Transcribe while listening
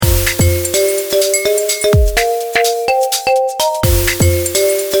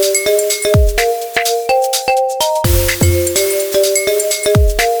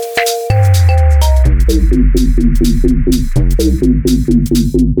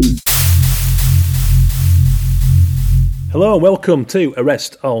Hello and welcome to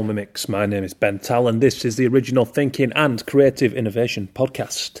Arrest All Mimics. My name is Ben Tal and this is the original Thinking and Creative Innovation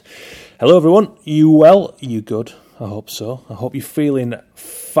podcast. Hello everyone, you well? You good? I hope so. I hope you're feeling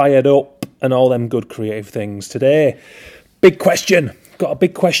fired up and all them good creative things. Today, big question. Got a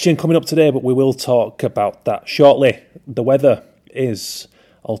big question coming up today, but we will talk about that shortly. The weather is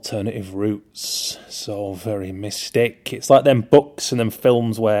alternative routes, so very mystic. It's like them books and them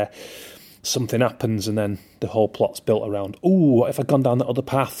films where something happens and then the whole plot's built around, ooh, what if I'd gone down that other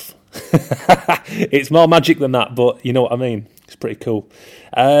path? It's more magic than that, but you know what I mean. It's pretty cool.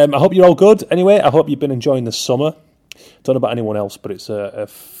 I hope you're all good. Anyway, I hope you've been enjoying the summer. Don't know about anyone else, but it's a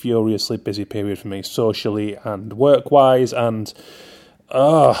furiously busy period for me, socially and work-wise, and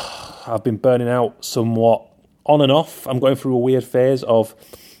I've been burning out somewhat on and off. I'm going through a weird phase of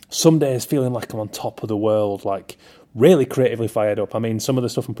some days feeling like I'm on top of the world, like really creatively fired up. I mean, some of the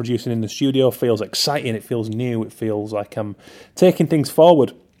stuff I'm producing in the studio feels exciting, it feels new, it feels like I'm taking things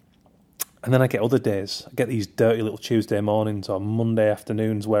forward. And then I get other days. I get these dirty little Tuesday mornings or Monday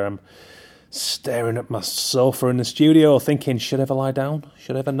afternoons where I'm staring at my sofa in the studio thinking, should I ever lie down?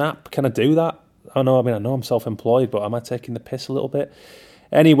 Should I ever nap? Can I do that? I know I'm self-employed, but am I taking the piss a little bit?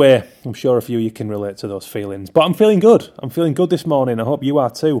 Anyway, I'm sure a few of you can relate to those feelings. But I'm feeling good. I'm feeling good this morning. I hope you are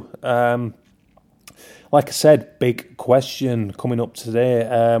too. Like I said, big question coming up today.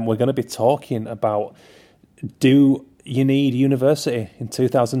 We're going to be talking about, do you need university in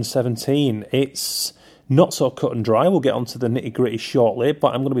 2017? It's not so cut and dry. We'll get onto the nitty-gritty shortly,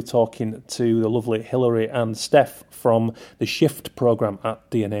 but I'm going to be talking to the lovely Hilary and Steph from the Shift programme at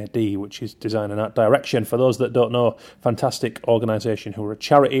D&AD, which is Design and Art Direction. For those that don't know, fantastic organisation who are a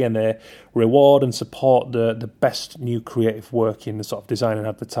charity and they reward and support the best new creative work in the sort of design and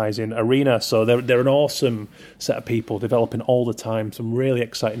advertising arena. So they're an awesome set of people developing all the time some really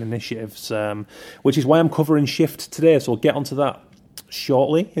exciting initiatives, which is why I'm covering Shift today. So we'll get onto that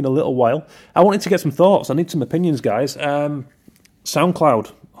shortly in a little while. I wanted to get some thoughts. I need some opinions, guys. SoundCloud.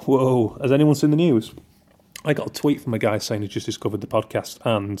 Whoa, has anyone seen the news? I got a tweet from a guy saying he's just discovered the podcast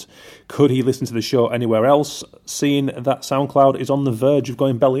and could he listen to the show anywhere else, seeing that SoundCloud is on the verge of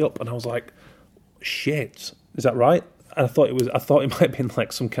going belly up. And I was like, shit, is that right? And I thought it might have been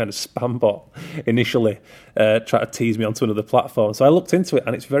like some kind of spam bot initially, trying to tease me onto another platform. So I looked into it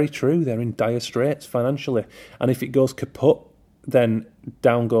and it's very true. They're in dire straits financially. And if it goes kaput, then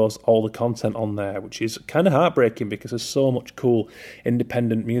down goes all the content on there, which is kind of heartbreaking because there's so much cool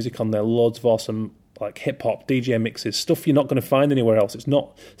independent music on there, loads of awesome like hip-hop, DJ mixes, stuff you're not going to find anywhere else. It's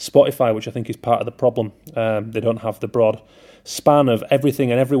not Spotify, which I think is part of the problem. They don't have the broad span of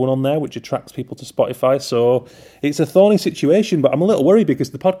everything and everyone on there, which attracts people to Spotify. So it's a thorny situation, but I'm a little worried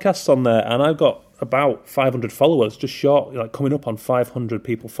because the podcast's on there and I've got about 500 followers, just short, like coming up on 500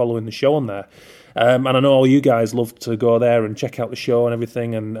 people following the show on there. And I know all you guys love to go there and check out the show and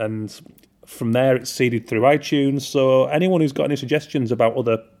everything, and from there it's seeded through iTunes. So anyone who's got any suggestions about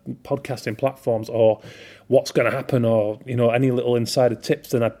other podcasting platforms or what's going to happen, or any little insider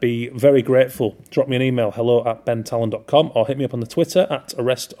tips, then I'd be very grateful. Drop me an email, hello@bentalon.com, or hit me up on the Twitter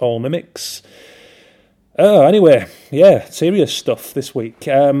 @ArrestAllMimics. Anyway, yeah, serious stuff this week.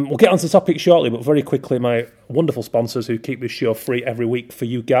 We'll get onto the topic shortly, but very quickly, my wonderful sponsors who keep this show free every week for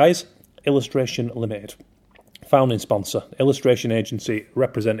you guys. Illustration Limited, founding sponsor, illustration agency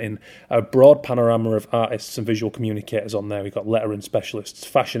representing a broad panorama of artists and visual communicators on there. We've got lettering specialists,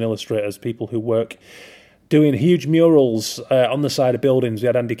 fashion illustrators, people who work doing huge murals on the side of buildings. We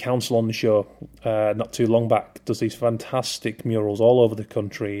had Andy Council on the show not too long back, does these fantastic murals all over the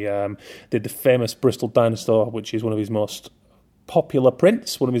country. Did the famous Bristol Dinosaur, which is one of his most popular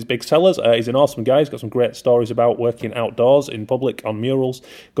prints, one of his big sellers. He's an awesome guy. He's got some great stories about working outdoors in public on murals.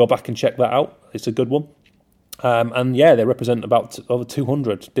 Go back and check that out. It's a good one. And yeah, they represent about over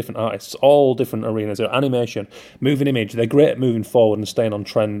 200 different artists, all different arenas. They're animation, moving image. They're great at moving forward and staying on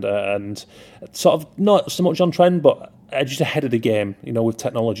trend, and sort of not so much on trend, but just ahead of the game, with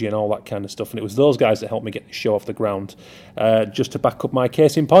technology and all that kind of stuff. And it was those guys that helped me get the show off the ground, just to back up my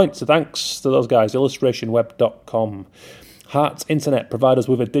case in point. So thanks to those guys, illustrationweb.com. Heart Internet provide us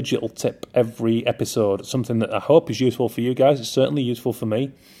with a digital tip every episode, something that I hope is useful for you guys. It's certainly useful for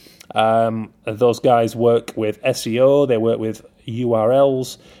me. Those guys work with SEO, they work with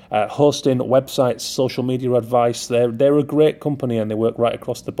URLs, hosting, websites, social media advice. They're a great company and they work right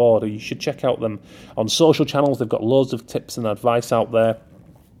across the board. You should check out them on social channels. They've got loads of tips and advice out there.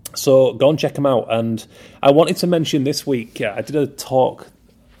 So go and check them out. And I wanted to mention this week, I did a talk,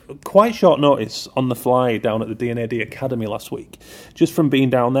 quite short notice, on the fly down at the D&AD Academy last week. Just from being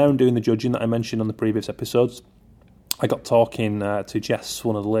down there and doing the judging that I mentioned on the previous episodes, I got talking to Jess,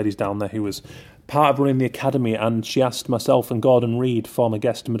 one of the ladies down there who was part of running the academy, and she asked myself and Gordon Reed, former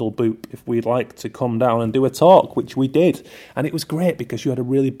guest Middle Boop, if we'd like to come down and do a talk, which we did. And it was great because you had a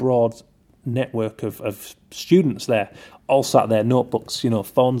really broad network of students there, all sat there, notebooks,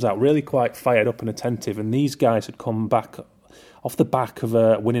 phones out, really quite fired up and attentive. And these guys had come back off the back of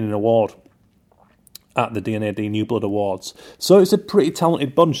winning an award at the D&AD New Blood Awards. So it's a pretty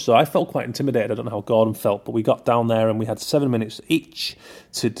talented bunch, so I felt quite intimidated. I don't know how Gordon felt, but we got down there and we had 7 minutes each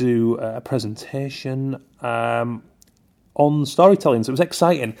to do a presentation on storytelling. So it was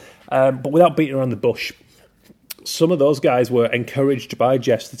exciting, but without beating around the bush. Some of those guys were encouraged by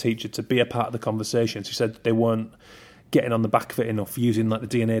Jess, the teacher, to be a part of the conversation. She said they weren't getting on the back of it enough, using like the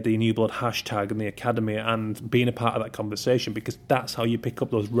D&AD New Blood hashtag and the academy and being a part of that conversation, because that's how you pick up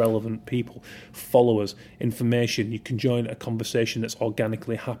those relevant people, followers, information. You can join a conversation that's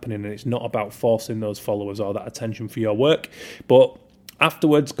organically happening, and it's not about forcing those followers or that attention for your work. But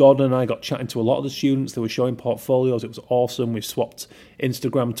afterwards, Gordon and I got chatting to a lot of the students. They were showing portfolios. It was awesome. We swapped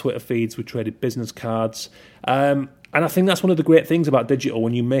Instagram, Twitter feeds. We traded business cards. And I think that's one of the great things about digital.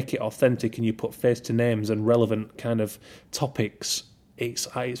 When you make it authentic and you put face to names and relevant kind of topics,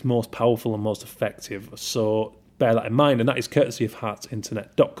 it's most powerful and most effective. So bear that in mind. And that is courtesy of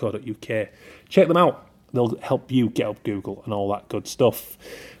heartsinternet.co.uk. Check them out. They'll help you get up Google and all that good stuff.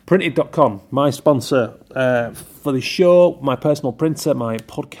 Printed.com, my sponsor for the show, my personal printer, my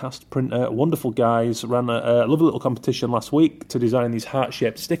podcast printer. Wonderful guys. Ran a lovely little competition last week to design these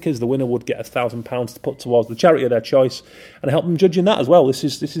heart-shaped stickers. The winner would get £1,000 to put towards the charity of their choice, and I help them judge in that as well. This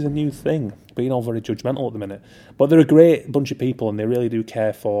is a new thing, being all very judgmental at the minute. But they're a great bunch of people, and they really do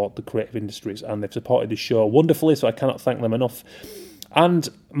care for the creative industries, and they've supported the show wonderfully, so I cannot thank them enough. And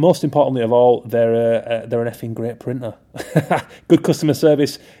most importantly of all, they're an effing great printer. Good customer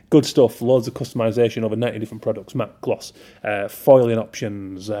service, good stuff, loads of customization, over 90 different products, matte, gloss, foiling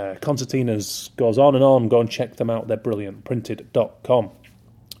options, concertinas, goes on and on. Go and check them out, they're brilliant. Printed.com.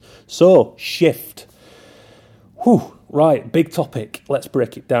 So, Shift. Whew, right, big topic. Let's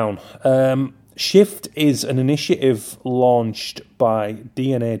break it down. Shift is an initiative launched by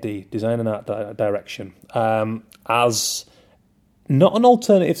D&AD, Design and Art Direction, as not an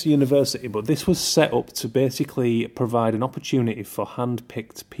alternative to university, but this was set up to basically provide an opportunity for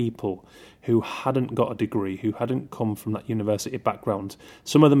hand-picked people who hadn't got a degree, who hadn't come from that university background.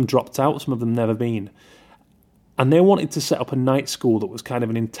 Some of them dropped out, some of them never been. And they wanted to set up a night school that was kind of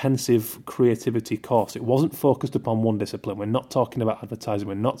an intensive creativity course. It wasn't focused upon one discipline. We're not talking about advertising.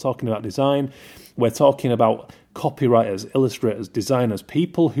 We're not talking about design. We're talking about copywriters, illustrators, designers,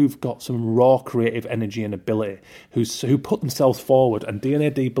 people who've got some raw creative energy and ability, who put themselves forward, and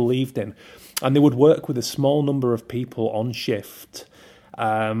D&AD believed in. And they would work with a small number of people on shift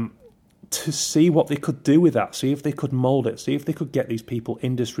to see what they could do with that, see if they could mould it, see if they could get these people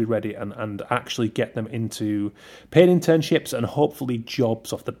industry ready and actually get them into paid internships and hopefully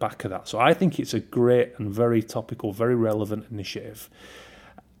jobs off the back of that. So I think it's a great and very topical, very relevant initiative.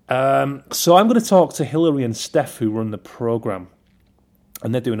 So I'm going to talk to Hilary and Steph, who run the programme.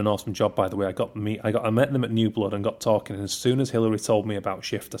 And they're doing an awesome job, by the way. I met them at New Blood and got talking. And as soon as Hilary told me about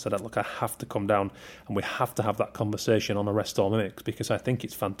Shift, I said, look, I have to come down and we have to have that conversation on Arrest All Mimics, because I think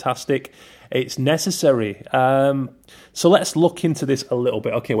it's fantastic. It's necessary. So let's look into this a little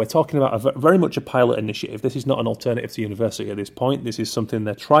bit. Okay, we're talking about very much a pilot initiative. This is not an alternative to university at this point. This is something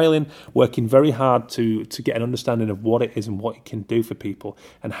they're trialling, working very hard to get an understanding of what it is and what it can do for people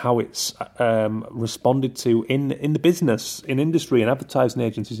and how it's responded to in the business, in industry, in advertising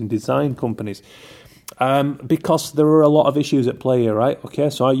agencies, in design companies, because there are a lot of issues at play here, right? Okay,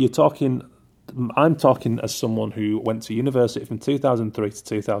 so I'm talking as someone who went to university from 2003 to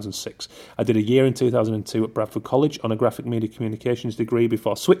 2006. I did a year in 2002 at Bradford College on a graphic media communications degree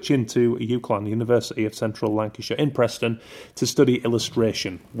before switching to UCLan, the University of Central Lancashire in Preston, to study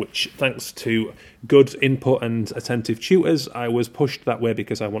illustration, which, thanks to good input and attentive tutors, I was pushed that way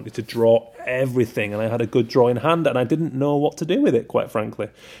because I wanted to draw everything, and I had a good drawing hand, and I didn't know what to do with it, quite frankly.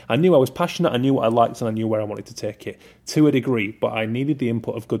 I knew I was passionate, I knew what I liked, and I knew where I wanted to take it to a degree, but I needed the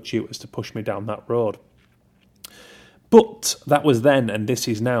input of good tutors to push me down that road. But that was then, and this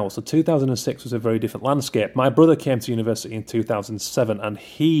is now. So 2006 was a very different landscape. My brother came to university in 2007, and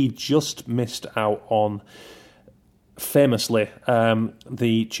he just missed out on, famously,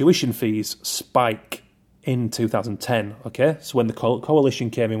 the tuition fees spike in 2010, okay? So when the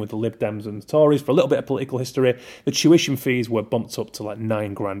coalition came in with the Lib Dems and the Tories, for a little bit of political history, the tuition fees were bumped up to like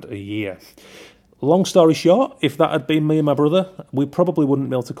 $9,000 a year. Long story short, if that had been me and my brother, we probably wouldn't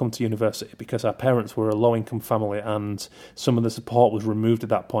be able to come to university because our parents were a low-income family and some of the support was removed at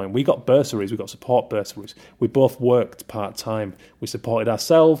that point. We got bursaries, we got support bursaries. We both worked part-time. We supported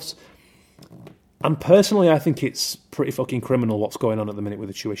ourselves. And personally, I think it's pretty fucking criminal what's going on at the minute with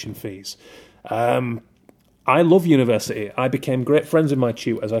the tuition fees. I love university. I became great friends with my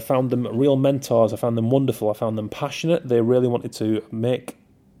tutors. I found them real mentors. I found them wonderful. I found them passionate. They really wanted to make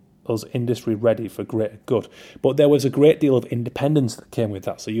us industry ready for greater good. But there was a great deal of independence that came with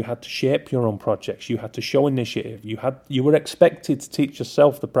that. So you had to shape your own projects. You had to show initiative. You were expected to teach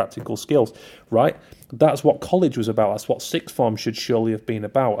yourself the practical skills, right? That's what college was about. That's what sixth form should surely have been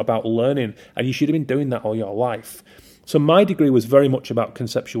about learning. And you should have been doing that all your life. So my degree was very much about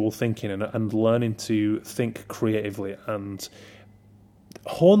conceptual thinking and learning to think creatively and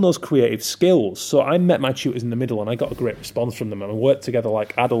hone those creative skills. So I met my tutors in the middle and I got a great response from them and we worked together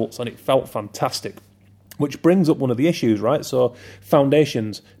like adults and it felt fantastic. Which brings up one of the issues, right? So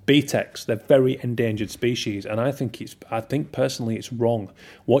foundations, BTECs, they're very endangered species, and I think personally it's wrong.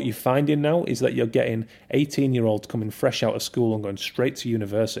 What you're finding now is that you're getting 18-year-olds coming fresh out of school and going straight to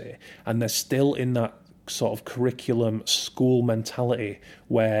university, and they're still in that sort of curriculum school mentality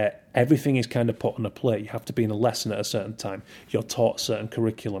where everything is kind of put on a plate. You have to be in a lesson at a certain time. You're taught a certain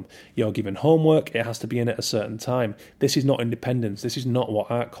curriculum. You're given homework. It has to be in at a certain time. This is not independence. This is not what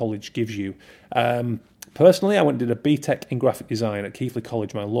art college gives you. Personally, I went and did a BTEC in graphic design at Keighley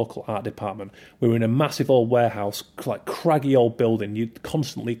College, my local art department. We were in a massive old warehouse, like craggy old building. You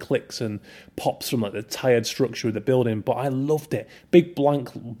constantly clicks and pops from like the tired structure of the building, but I loved it. Big blank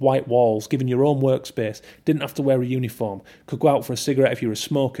white walls, giving your own workspace. Didn't have to wear a uniform. Could go out for a cigarette if you're a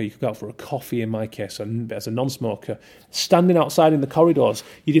smoker. You could go out for a coffee in my case, and as a non-smoker. Standing outside in the corridors,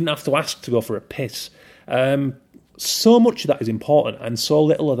 you didn't have to ask to go for a piss. So much of that is important, and so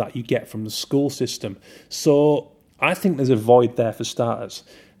little of that you get from the school system. So I think there's a void there for starters.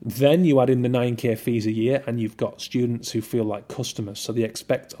 Then you add in the 9k fees a year, and you've got students who feel like customers, so they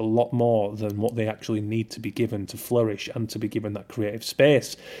expect a lot more than what they actually need to be given to flourish and to be given that creative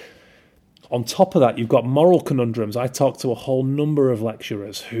space. On top of that, you've got moral conundrums. I talked to a whole number of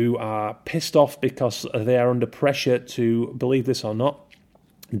lecturers who are pissed off because they are under pressure to, believe this or not,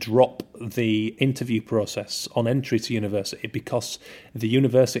 drop the interview process on entry to university because the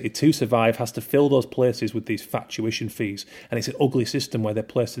university to survive has to fill those places with these fat tuition fees, and it's an ugly system where they're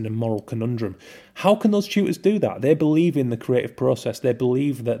placed in a moral conundrum. How can those tutors do that? They believe in the creative process. They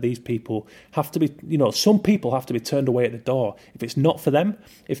believe that these people have to be, some people have to be turned away at the door. If it's not for them,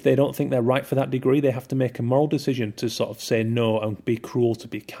 if they don't think they're right for that degree, they have to make a moral decision to sort of say no and be cruel to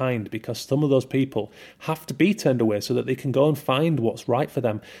be kind, because some of those people have to be turned away so that they can go and find what's right for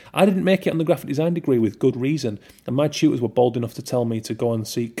them. I didn't make it on the graphic design degree with good reason, and my tutors were bold enough to tell me to go and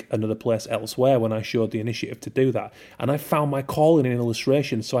seek another place elsewhere when I showed the initiative to do that. And I found my calling in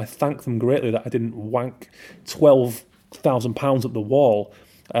illustration, so I thank them greatly that I didn't wank £12,000 at the wall.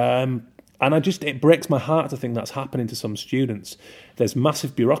 And it breaks my heart to think that's happening to some students. There's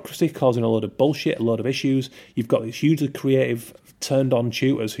massive bureaucracy causing a load of bullshit, a load of issues. You've got these hugely creative, turned-on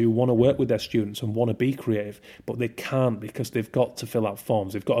tutors who want to work with their students and want to be creative, but they can't because they've got to fill out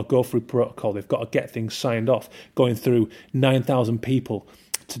forms. They've got to go through protocol. They've got to get things signed off, going through 9,000 people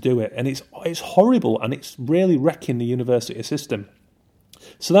to do it. And it's horrible, and it's really wrecking the university system.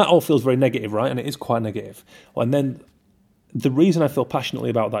 So that all feels very negative, right? And it is quite negative. And then the reason I feel passionately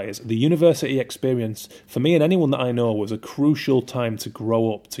about that is the university experience, for me and anyone that I know, was a crucial time to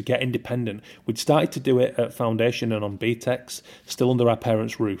grow up, to get independent. We'd started to do it at foundation and on BTECs, still under our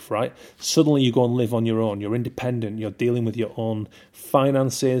parents' roof, right? Suddenly you go and live on your own. You're independent. You're dealing with your own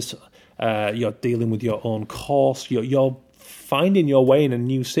finances. You're dealing with your own course. You're finding your way in a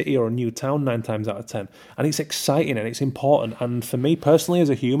new city or a new town 9 times out of 10. And it's exciting and it's important. And for me personally, as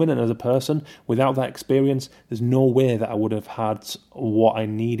a human and as a person, without that experience, there's no way that I would have had what I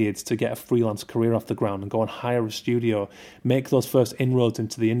needed to get a freelance career off the ground and go and hire a studio, make those first inroads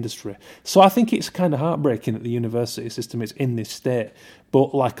into the industry. So I think it's kind of heartbreaking that the university system is in this state.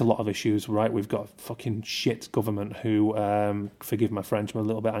 But like a lot of issues, right, we've got a fucking shit government who, forgive my French, I'm a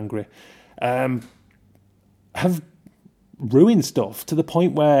little bit angry, have ruined stuff to the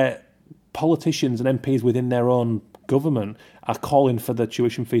point where politicians and MPs within their own government are calling for the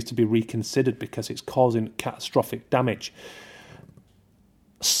tuition fees to be reconsidered because it's causing catastrophic damage.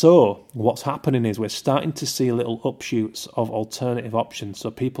 So what's happening is we're starting to see little offshoots of alternative options.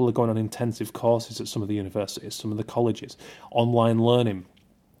 So people are going on intensive courses at some of the universities, some of the colleges, online learning.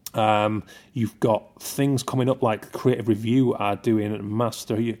 You've got things coming up like Creative Review are doing a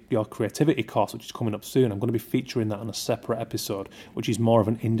Master Your Creativity course, which is coming up soon. I'm going to be featuring that on a separate episode, which is more of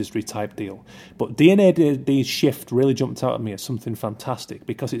an industry type deal. But D&AD's shift really jumped out at me as something fantastic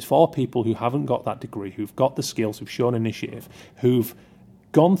because it's for people who haven't got that degree, who've got the skills, who've shown initiative, who've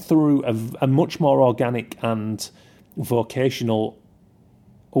gone through a much more organic and vocational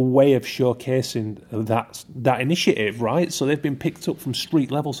a way of showcasing that initiative, right? So they've been picked up from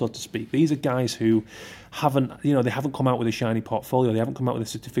street level, so to speak. These are guys who haven't, they haven't come out with a shiny portfolio. They haven't come out with a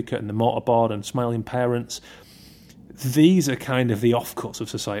certificate and the mortarboard and smiling parents. These are kind of the offcuts of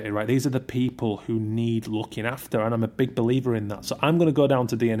society, right? These are the people who need looking after, and I'm a big believer in that. So I'm going to go down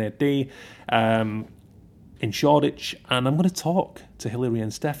to D&AD in Shoreditch, and I'm going to talk to Hilary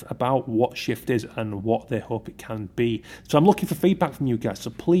and Steph about what Shift is and what they hope it can be. So I'm looking for feedback from you guys,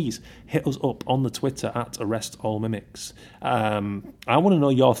 so please hit us up on the Twitter at ArrestAllMimics. I want to know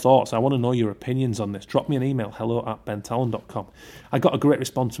your thoughts. I want to know your opinions on this. Drop me an email, hello@bentalon.com. I got a great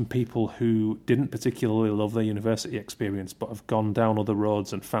response from people who didn't particularly love their university experience but have gone down other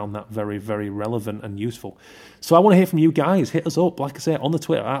roads and found that very, very relevant and useful. So I want to hear from you guys. Hit us up, like I say, on the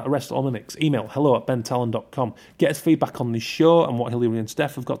Twitter at ArrestAllMimics. Email hello@bentalon.com. Get us feedback on this show and what Hilary and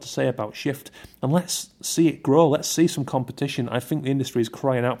Steph have got to say about Shift, and let's see it grow. Let's see some competition. I think the industry is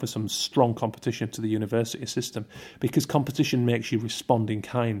crying out for some strong competition to the university system, because competition makes you respond in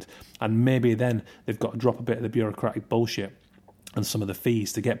kind, and maybe then they've got to drop a bit of the bureaucratic bullshit and some of the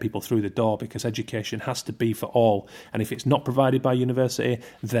fees to get people through the door, because education has to be for all. And if it's not provided by university,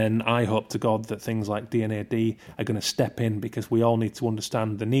 then I hope to God that things like D&AD are going to step in, because we all need to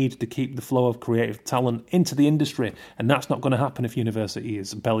understand the need to keep the flow of creative talent into the industry, and that's not going to happen if university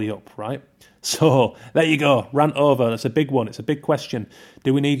is belly up, right? So there you go, rant over. That's a big one. It's a big question.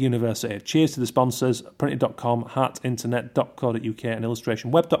 Do we need university? Cheers to the sponsors, printed.com, heartinternet.co.uk and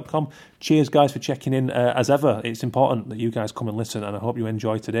illustrationweb.com. Cheers, guys, for checking in. As ever, it's important that you guys come and listen, and I hope you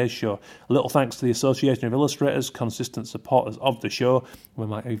enjoy today's show. A little thanks to the Association of Illustrators, consistent supporters of the show. We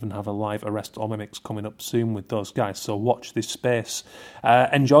might even have a live Arrest All Mimics coming up soon with those guys, so watch this space.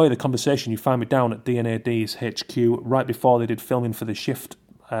 Enjoy the conversation. You find me down at D&AD's HQ right before they did filming for the Shift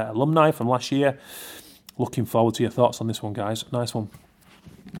alumni from last year. Looking forward to your thoughts on this one, guys. Nice one.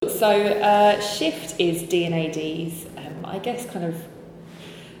 So Shift is D&AD's, I guess, kind of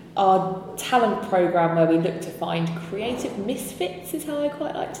our talent programme where we look to find creative misfits is how I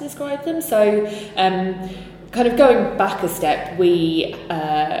quite like to describe them. So kind of going back a step, we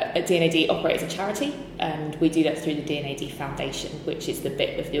at D&AD operate as a charity, and we do that through the D&AD Foundation, which is the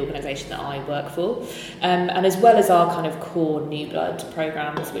bit of the organisation that I work for. And as well as our kind of core New Blood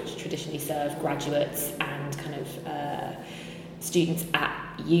programmes, which traditionally serve graduates and kind of students at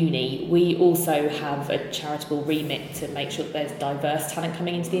uni, we also have a charitable remit to make sure that there's diverse talent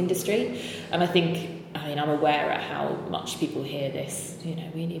coming into the industry. And I'm aware at how much people hear this,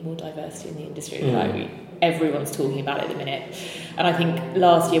 we need more diversity in the industry. Like, everyone's talking about it at the minute. And I think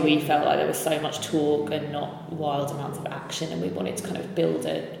last year we felt like there was so much talk and not wild amounts of action, and we wanted to kind of build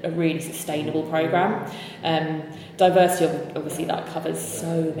a really sustainable programme. Diversity, obviously, that covers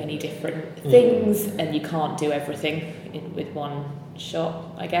so many different things, and you can't do everything with one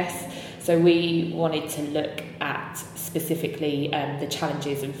shot, I guess. So we wanted to look at specifically the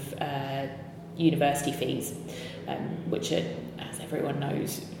challenges of university fees, which are, as everyone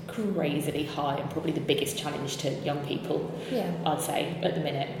knows, crazily high and probably the biggest challenge to young people, I'd say, at the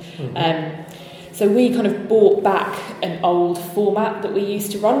minute. So we kind of brought back an old format that we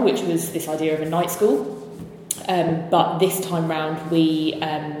used to run, which was this idea of a night school. But this time round we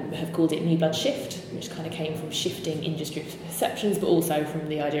have called it New Blood Shift, which kind of came from shifting industry perceptions, but also from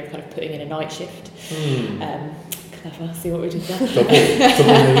the idea of kind of putting in a night shift. Clever, see what we did there? Double.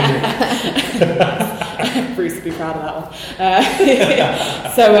 Bruce would be proud of that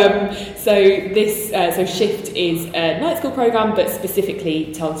one. So Shift is a night school programme, but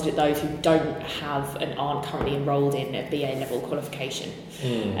specifically targeted at those who don't have and aren't currently enrolled in a BA level qualification.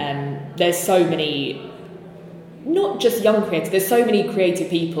 There's so many, not just young creators, there's so many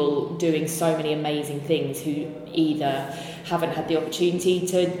creative people doing so many amazing things who either haven't had the opportunity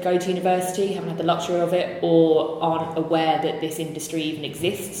to go to university, haven't had the luxury of it, or aren't aware that this industry even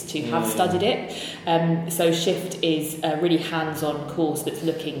exists to have studied it. So Shift is a really hands-on course that's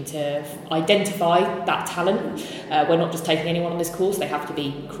looking to identify that talent. We're not just taking anyone on this course, they have to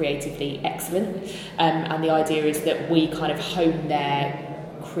be creatively excellent. And the idea is that we kind of hone their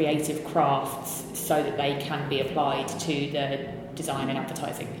creative crafts so that they can be applied to the design and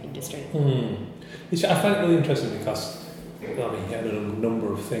advertising industry. I find it really interesting because, you had a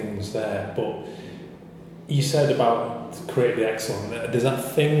number of things there, but you said about creatively excellent. There's that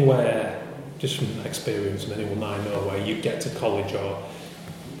thing where, just from experience, and anyone I know, where you get to college or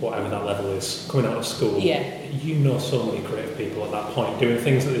whatever that level is, coming out of school, you know so many creative people at that point doing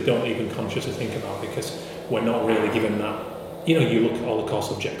things that they don't even consciously think about, because we're not really given that. You look at all the core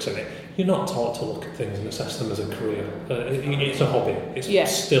subjects in it, you're not taught to look at things and assess them as a career. It's a hobby.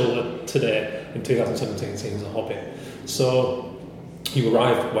 It's still today, in 2017, seen as a hobby. So you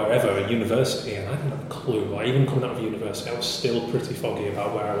arrive wherever, at university, and I didn't have a clue. Like, even coming out of university, I was still pretty foggy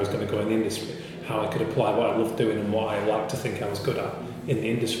about where I was going to go in the industry, how I could apply what I loved doing and what I liked to think I was good at in the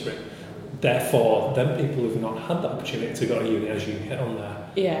industry. Therefore, then people who've not had that opportunity to go to uni, as you hit on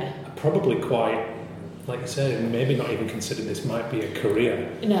there, are probably quite, like you said, maybe not even considered this might be a career.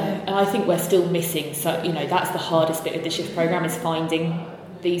 No, and I think we're still missing. So, you know, that's the hardest bit of the shift programme, is finding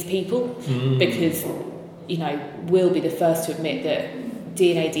these people, because, you know, we'll be the first to admit that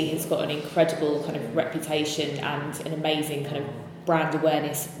D&AD has got an incredible kind of reputation and an amazing kind of brand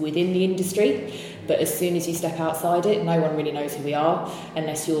awareness within the industry, but as soon as you step outside it, no one really knows who we are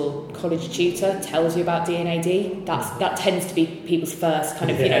unless your college tutor tells you about D&AD. That tends to be people's first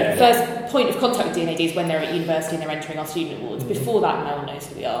kind of first point of contact with D&AD is when they're at university and they're entering our student awards. Before that, no one knows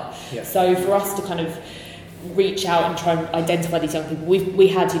who we are. So for us to kind of reach out and try and identify these young people, we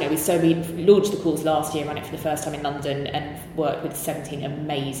launched the course last year, ran it for the first time in London, and worked with 17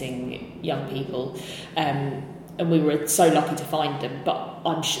 amazing young people, and we were so lucky to find them. But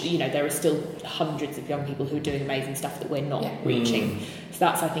I'm sure, you know, there are still hundreds of young people who are doing amazing stuff that we're not reaching. So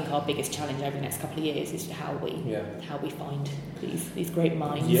that's, I think, our biggest challenge over the next couple of years, is how we find these great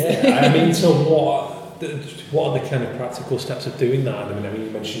minds. I mean, so what are the kind of practical steps of doing that? I mean,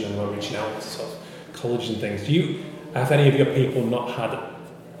 you mentioned them about reaching out to sort of college and things. Have any of your people not had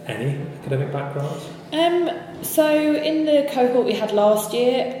any academic backgrounds? So in the cohort we had last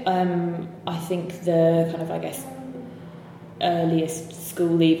year, I think the kind of, I guess, earliest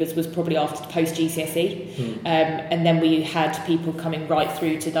school leavers was probably after post GCSE, and then we had people coming right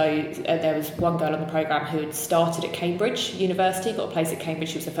through to those. There was one girl on the programme who had started at Cambridge University, got a place at Cambridge.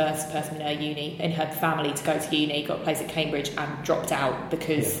 She was the first person in her family to go to uni, got a place at Cambridge, and dropped out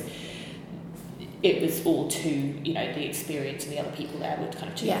because it was all too, you know, the experience and the other people there were kind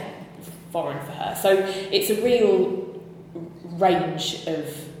of too foreign for her. So it's a real range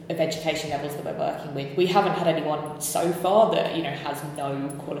of education levels that we're working with. We haven't had anyone so far that, you know, has no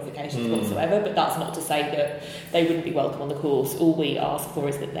qualifications whatsoever, but that's not to say that they wouldn't be welcome on the course. All we ask for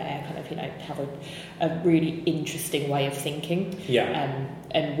is that they're kind of, you know, have a really interesting way of thinking.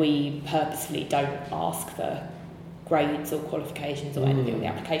 And we purposefully don't ask for grades or qualifications or anything on the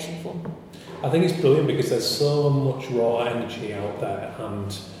application form. I think it's brilliant because there's so much raw energy out there,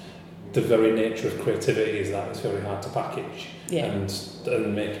 and the very nature of creativity is that it's very hard to package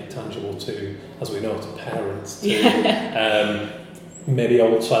and make it tangible to, as we know, to parents, to maybe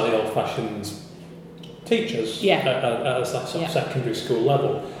slightly old-fashioned teachers at a sort of secondary school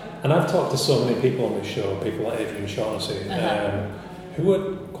level. And I've talked to so many people on this show, people like Adrian Shaughnessy, who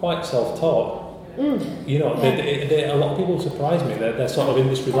are quite self-taught. You know, a lot of people surprise me. They're sort of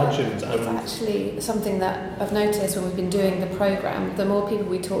industry legends. It's actually something that I've noticed when we've been doing the programme. The more people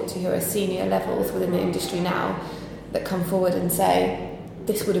we talk to who are senior levels within the industry now that come forward and say,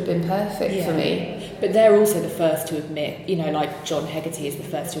 this would have been perfect for me. But they're also the first to admit, you know, like John Hegarty is the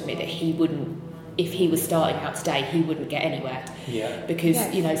first to admit that he wouldn't, if he was starting out today, he wouldn't get anywhere.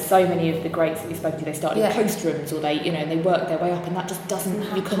 Because, you know, so many of the greats that we spoke to, they started in post rooms, or they, you know, they work their way up, and that just doesn't,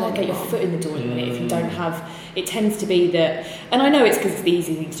 you can't get your foot in the door in a minute if you don't have, it tends to be that, and I know it's because it's the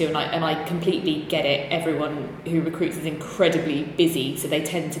easy thing to do, and I completely get it. Everyone who recruits is incredibly busy, so they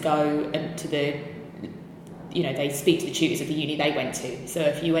tend to go and to the, you know, they speak to the tutors of the uni they went to. So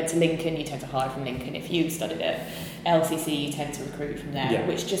if you went to Lincoln, you tend to hire from Lincoln. If you studied at LCC, you tend to recruit from there,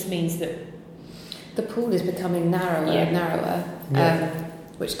 which just means that the pool is becoming narrower and narrower,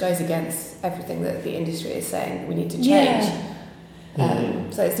 which goes against everything that the industry is saying we need to change.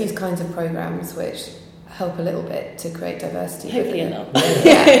 So it's these kinds of programmes which help a little bit to create diversity. Hopefully a lot. But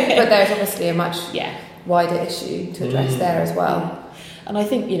there's obviously a much wider issue to address there as well. And I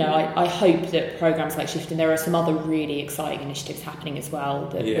think, you know, I hope that programmes like Shift, and there are some other really exciting initiatives happening as well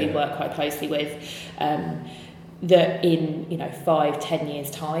that we work quite closely with, that in, you know, 5-10 years'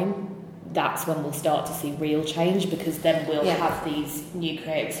 time, that's when we'll start to see real change, because then we'll have these new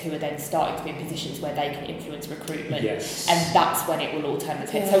creatives who are then starting to be in positions where they can influence recruitment, and that's when it will all turn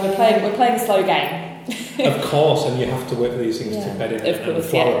its head. So we're playing a slow game. Of course, and you have to wait for these things to bed in and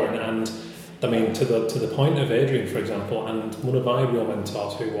flower. And I mean, to the point of Adrian, for example, and one of my real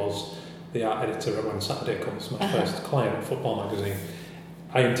mentors, who was the art editor at When Saturday Comes, my first client at Football Magazine,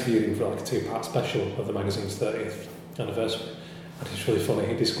 I interviewed him for like a 2-part special of the magazine's 30th anniversary. And it's really funny,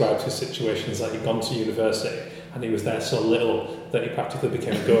 he described his situation as like he'd gone to university and he was there so little that he practically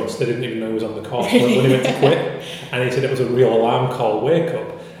became a ghost. They didn't even know he was on the course when he went to quit. And he said it was a real alarm call, wake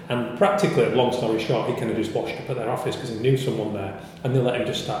up. And practically, long story short, he kind of just washed up at their office because he knew someone there, and they let him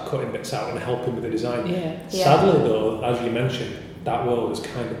just start cutting bits out and help him with the design. Sadly though, as you mentioned, that world has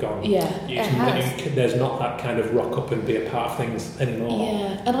kind of gone. Yeah, There's not that kind of rock up and be a part of things anymore.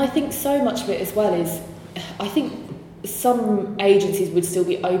 Yeah, and I think so much of it as well is, I think some agencies would still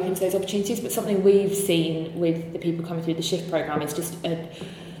be open to those opportunities, but something we've seen with the people coming through the shift programme is just a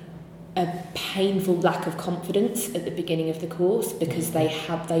painful lack of confidence at the beginning of the course, because they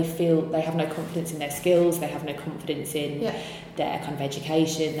feel they have no confidence in their skills, they have no confidence in their kind of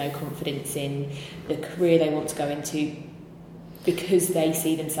education, no confidence in the career they want to go into, because they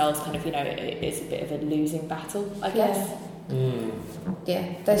see themselves kind of, as a bit of a losing battle, I guess.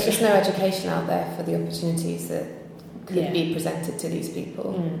 Yeah, there's just no education out there for the opportunities that could be presented to these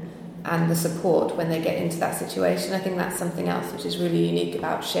people. And the support when they get into that situation. I think that's something else which is really unique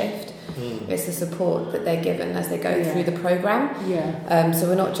about Shift. It's the support that they're given as they go through the programme. So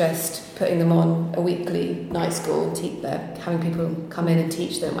we're not just putting them on a weekly night school, having people come in and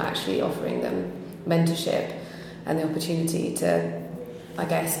teach them. We're actually offering them mentorship and the opportunity to, I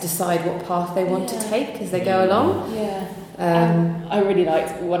guess, decide what path they want to take as they go along. I really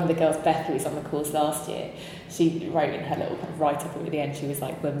liked one of the girls, Beth, who was on the course last year. She wrote in her little kind of write-up at the end, she was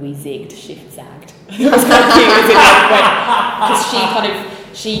like, when we zigged, Shift zagged. It was quite cute,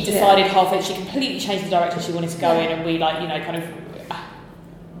 because she decided halfway, she completely changed the direction she wanted to go in, and we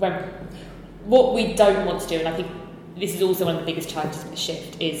what we don't want to do, and I think this is also one of the biggest challenges with the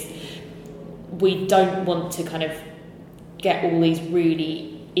Shift, is we don't want to kind of get all these really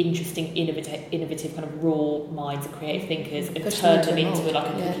interesting, innovative kind of raw minds and creative thinkers and turn them into a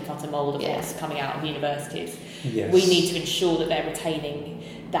cookie cutter mould of what's coming out of universities. We need to ensure that they're retaining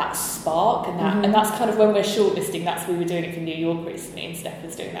that spark, and that's kind of when we're shortlisting. That's we were doing it for New York recently, and Steph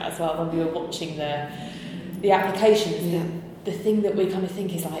was doing that as well when we were watching the applications. The thing that we kind of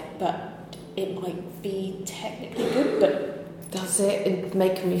think is like, but it might be technically good, but does it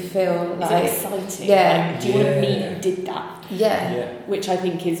make me feel like exciting? Do you want to meet who did that? Which I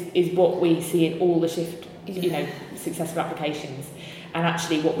think is what we see in all the Shift, successful applications, and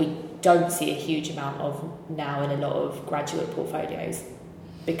actually what we don't see a huge amount of now in a lot of graduate portfolios,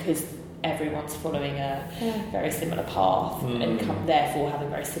 because everyone's following a very similar path and therefore having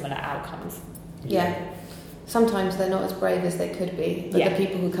very similar outcomes. Sometimes they're not as brave as they could be, but the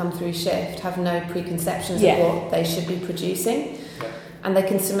people who come through Shift have no preconceptions of what they should be producing, and they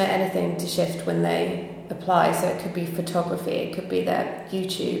can submit anything to Shift when they apply. So it could be photography, it could be their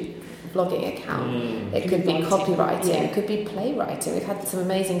YouTube vlogging account, it could be copywriting, it could be playwriting. We've had some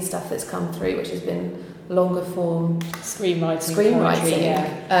amazing stuff that's come through which has been longer form screenwriting,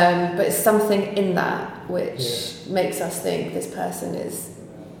 but it's something in that which makes us think this person is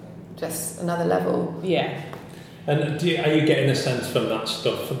just another level. And are you getting a sense from that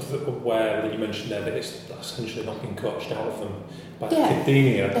stuff where you mentioned there that it's essentially not being coached out of them by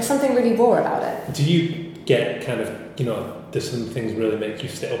academia? There's something really raw about it. Do you get kind of, there's some things really make you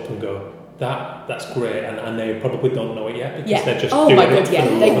sit up and go, that's great, and they probably don't know it yet because they're just doing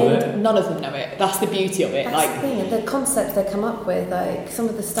it. None of them know it. That's the beauty of it. That's the thing, and the concepts they come up with, like some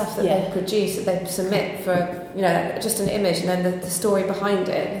of the stuff that they produce, that they submit for, just an image, and then the story behind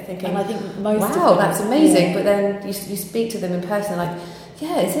it. You're thinking, and I think most of them, that's amazing. But then you speak to them in person, like,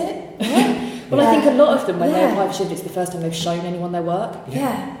 is it? Well, I think a lot of them, when they apply for Shift, it's the first time they've shown anyone their work.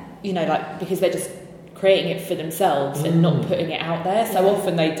 Because they're just creating it for themselves and not putting it out there. So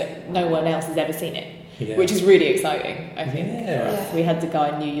often no one else has ever seen it, which is really exciting, I think. We had the guy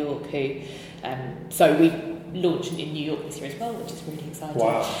in New York who, so we launched in New York this year as well, which is really exciting.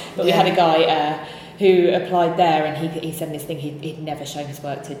 But we had a guy who applied there, and he said this thing, he'd never shown his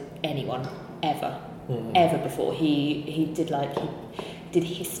work to anyone ever before. He did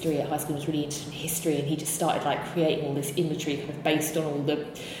history at high school, was really interested in history, and he just started creating all this imagery kind of based on all the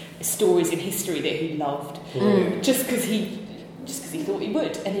stories in history that he loved, just because he thought he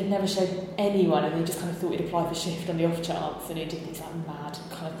would, and he'd never showed anyone, and he just kind of thought he'd apply for Shift on the off chance, and he did these mad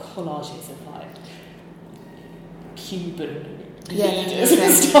kind of collages of Cuban leaders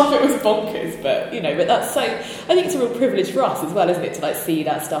and stuff. It was bonkers, but that's so. I think it's a real privilege for us as well, isn't it, to see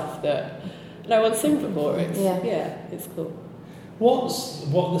that stuff that no one's seen before. It's cool. What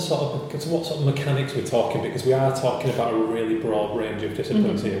sort of mechanics we're talking, because we are talking about a really broad range of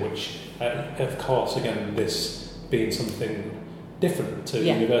disciplines here, which of course, again, this being something different to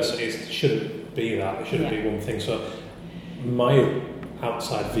universities, shouldn't be that. It shouldn't be one thing. So my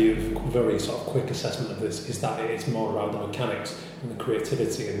outside view, very sort of quick assessment of this, is that it's more around the mechanics and the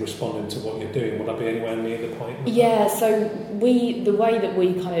creativity and responding to what you're doing. Would I be anywhere near the point? So the way that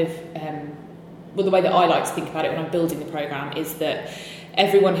we kind of the way that I like to think about it when I'm building the programme is that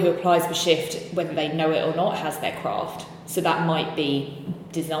everyone who applies for Shift, whether they know it or not, has their craft. So that might be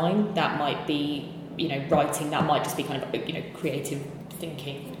design, that might be writing, that might just be kind of, creative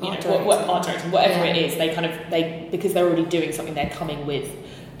thinking, art directing, whatever it is. They because they're already doing something, they're coming with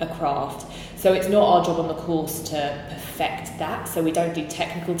a craft. So it's not our job on the course to perfect that. So we don't do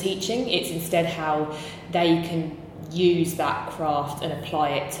technical teaching. It's instead how they can use that craft and apply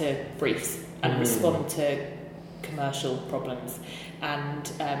it to briefs and respond to commercial problems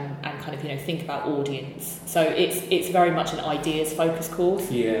and kind of think about audience. So it's very much an ideas focused course,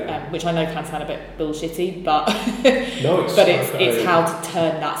 which I know can sound a bit bullshitty, but it's how to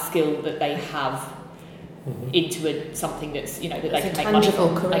turn that skill that they have into something that's that they can make money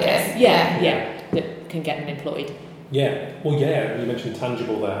from. Career. That can get them employed. Yeah, well, you mentioned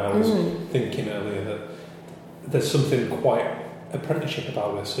tangible there. I was thinking earlier that there's something quite apprenticeship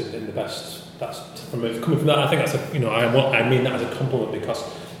about this in the best. That's coming from that. I think that's I mean that as a compliment, because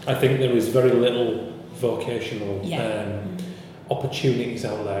I think there is very little vocational opportunities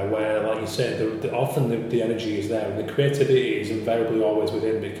out there where, like you say, often the energy is there and the creativity is invariably always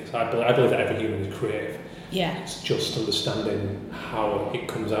within, because I believe that every human is creative. Yeah. It's just understanding how it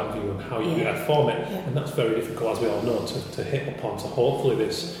comes out of you and how you form it, and that's very difficult, as we all know, to hit upon. So hopefully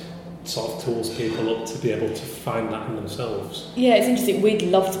this sort of tools people up to be able to find that in themselves. Yeah, it's interesting. We'd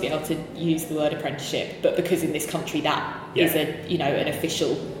love to be able to use the word apprenticeship, but because in this country that is an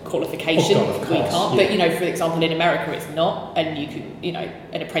official qualification, we can't. But for example, in America it's not, and you could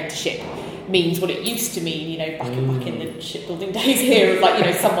an apprenticeship means what it used to mean. Back in the shipbuilding days here, of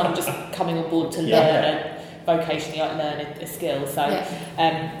like someone just coming on board to learn vocationally, learn a skill. So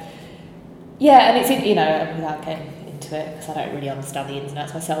and it's without getting into it, because I don't really understand the ins and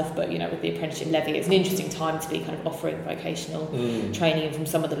outs myself, but with the apprenticeship levy, it's an interesting time to be kind of offering vocational training from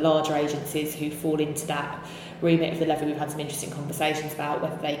some of the larger agencies who fall into that remit of the levy. We've had some interesting conversations about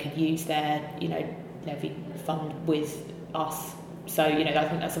whether they could use their levy fund with us. So I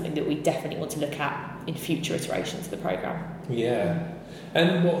think that's something that we definitely want to look at in future iterations of the programme.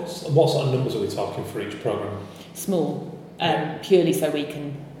 And what sort of numbers are we talking for each programme? Small, purely so we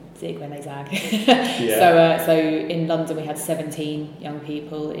can zig when they zag. So in London we had 17 young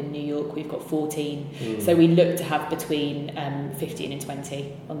people. In New York we've got 14. So we look to have between 15 and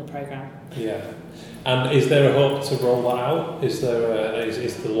 20 on the programme. And is there a hope to roll that out? Is there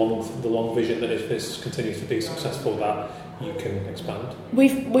is the long vision that if this continues to be successful, that you can expand?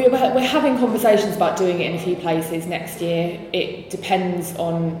 We're having conversations about doing it in a few places next year. It depends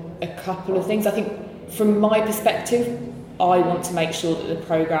on a couple of things. I think from my perspective, I want to make sure that the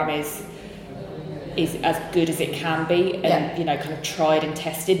programme is as good as it can be, and kind of tried and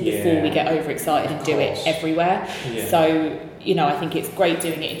tested before we get overexcited and do it everywhere. So I think it's great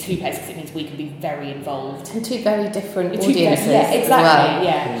doing it in two places, because it means we can be very involved and two very different audiences. Exactly.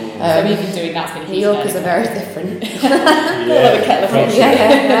 Well. So even doing that's been New Yorkers are very different. The kettle of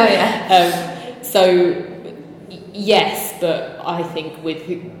fish. So yes, but I think with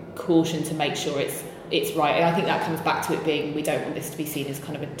caution to make sure it's right, and I think that comes back to it being, we don't want this to be seen as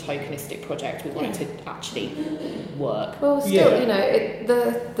kind of a tokenistic project. We want it to actually work. Well, still,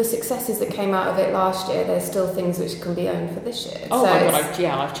 the successes that came out of it last year, there's still things which can be owned for this year. Oh my God,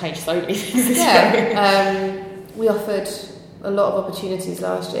 I've changed so many things this year. We offered a lot of opportunities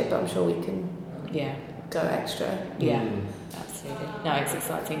last year, but I'm sure we can go extra. Absolutely. No, it's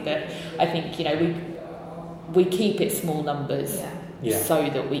exciting, but I think we keep it small numbers so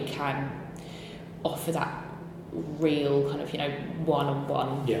that we can offer that real kind of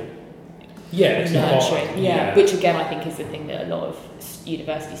one-on-one nurturing, which again I think is the thing that a lot of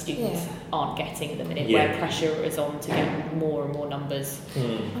university students aren't getting at the minute, where pressure is on to get more and more numbers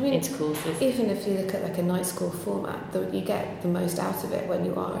into courses. Even if you look at like a night school format, you get the most out of it when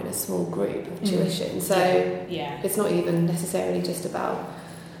you are in a small group of tuition. So it's not even necessarily just about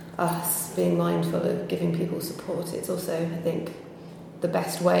us being mindful of giving people support. It's also, I think, the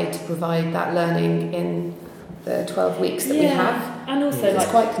best way to provide that learning in the 12 weeks that we have. And also it's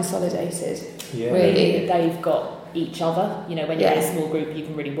quite consolidated. Really, they've got each other. When you're in a small group, you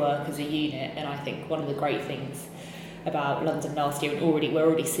can really work as a unit. And I think one of the great things about London last year, and we're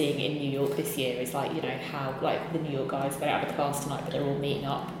already seeing it in New York this year, is how the New York guys go out of class tonight, but they're all meeting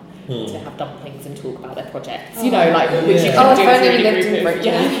up to have dumplings and talk about their projects. Which you can do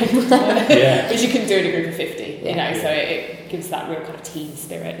which you can do in a group of 50. So it gives that real kind of team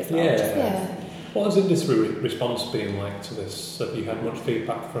spirit as well. What has industry response been like to this? Have you had much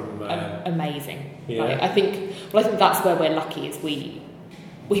feedback from? Amazing. I think that's where we're lucky. Is we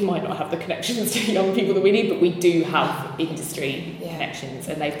might not have the connections to young people that we need, but we do have industry connections,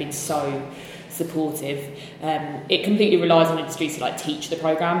 and they've been so supportive. It completely relies on industry to teach the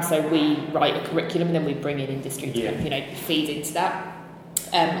programme. So we write a curriculum, and then we bring in industry to feed into that.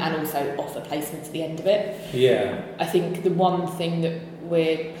 and also offer placements at the end of it. Yeah. I think the one thing that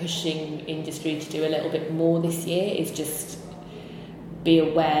we're pushing industry to do a little bit more this year is just be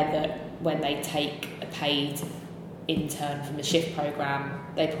aware that when they take a paid intern from the shift programme,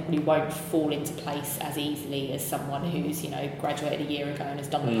 they probably won't fall into place as easily as someone who's, graduated a year ago and has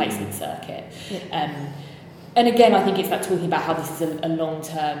done the placement circuit. Yeah. And again, I think it's that talking about how this is a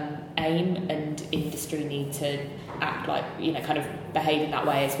long-term aim, and industry need to act like, kind of behave in that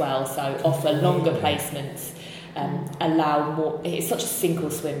way as well. So offer longer placements, allow more. It's such a sink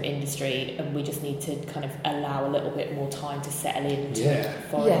or swim industry, and we just need to kind of allow a little bit more time to settle into the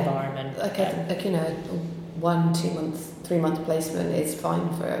foreign environment. Like 1, 2 months, 3 month placement is fine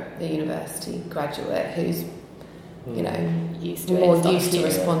for a university graduate who's used to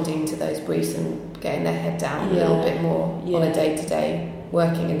responding to those briefs and getting their head down a little bit more on a day-to-day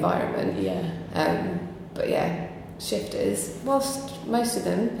working environment. But shifters, whilst most of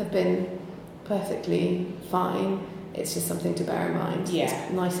them have been perfectly fine, it's just something to bear in mind. It's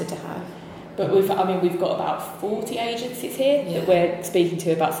nicer to have. But we've got about 40 agencies here that we're speaking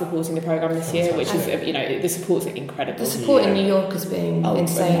to about supporting the programme this year, which is, the support's incredible. The support in New York has been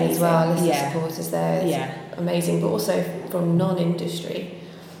insane amazing. As well. List of supporters there is amazing, but also from non-industry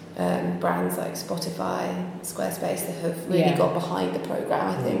brands like Spotify, Squarespace that have really got behind the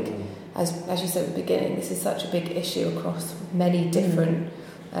programme. I think, as you said at the beginning, this is such a big issue across many different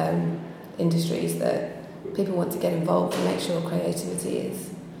industries that people want to get involved and make sure creativity is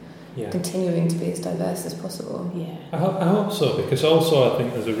continuing to be as diverse as possible. I hope so, because also I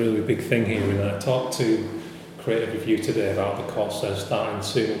think there's a really big thing here, and I talked to Creative Review today about the course they're starting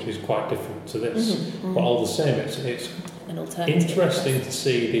soon, which is quite different to this, but all the same it's an alternative. Interesting to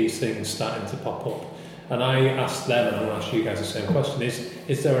see these things starting to pop up. And I asked them, and I'm going to ask you guys the same question,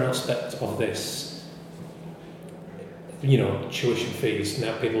 is there an aspect of this, tuition fees?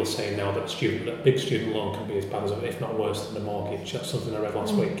 Now people are saying now that big student loan can be as bad as, if not worse than the mortgage. That's something I read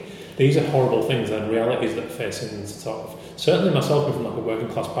last week. These are horrible things and realities that facing sort of, certainly myself from like a working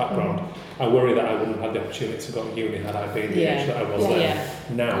class background, I worry that I wouldn't have had the opportunity to go to uni had I been the age that I was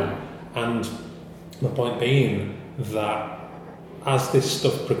now. And my point being that as this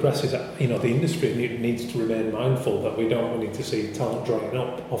stuff progresses, the industry needs to remain mindful that we don't need to see talent drying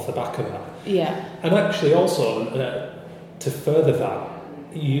up off the back of that. And actually also, to further that,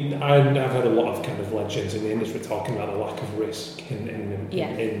 I've heard a lot of kind of legends in the industry talking about the lack of risk in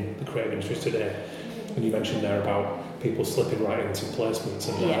the creative industry today. And you mentioned there about people slipping right into placements,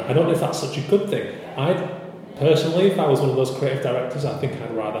 and I don't know if that's such a good thing. Personally, if I was one of those creative directors, I think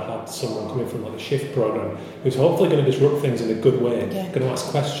I'd rather have someone coming from like a shift program who's hopefully going to disrupt things in a good way, going to ask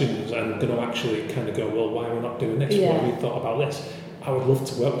questions and going to actually kind of go, well, why are we not doing this? What have you thought about this? I would love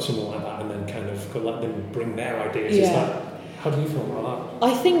to work with someone like that and then kind of let them bring their ideas. How do you feel about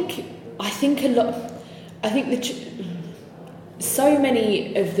that? So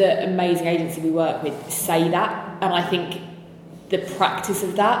many of the amazing agencies we work with say that, and I think the practice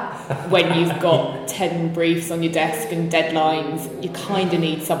of that, when you've got 10 briefs on your desk and deadlines, you kind of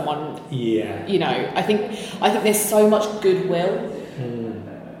need someone. I think there's so much goodwill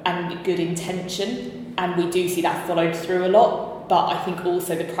and good intention, and we do see that followed through a lot. But I think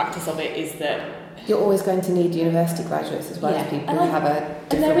also the practice of it is that you're always going to need university graduates as well as people who have a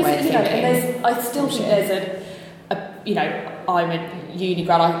different way of thinking. I still think there's I'm a uni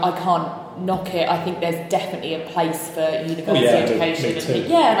grad. I can't knock it. I think there's definitely a place for university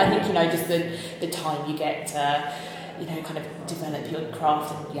education. And I think just the time you get to kind of develop your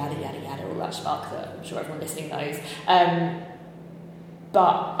craft and yada yada yada, all that schmuck that I'm sure everyone listening knows.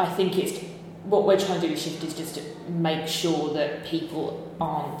 But I think it's what we're trying to do with Shift is just to make sure that people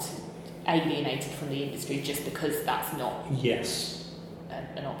aren't alienated from the industry just because that's not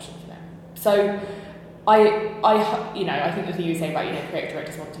an option for them. So I think the thing you were saying about creative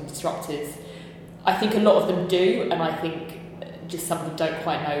directors wanting disruptors, I think a lot of them do, and I think just some of them don't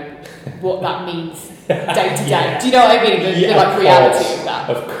quite know what that means day to day. Do you know what I mean? The reality of that.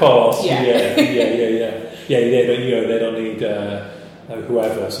 Of course. Yeah. They don't need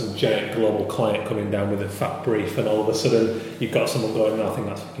whoever, some giant global client coming down with a fat brief, and all of a sudden you've got someone going, no, I think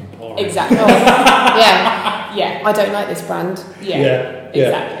that's fucking boring. Exactly. I don't like this brand.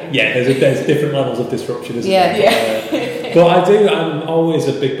 Exactly. There's different levels of disruption, isn't there? But I'm always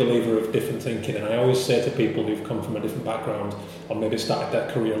a big believer of different thinking, and I always say to people who've come from a different background or maybe started their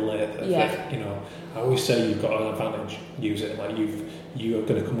career late, I always say you've got an advantage, use it. Like you are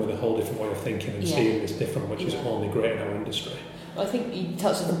going to come with a whole different way of thinking and seeing this different, which is only great in our industry. Well, I think you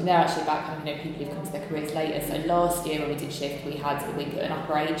touched on something there actually about kind of, people who've come to their careers later. So last year when we did Shift, we put an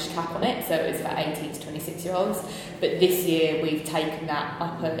upper age cap on it, so it was for 18 to 26-year-olds. But this year we've taken that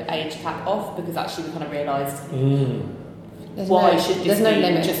upper age cap off because actually we kind of realised why should this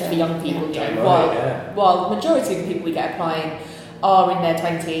be just for young people? While the majority of the people we get applying are in their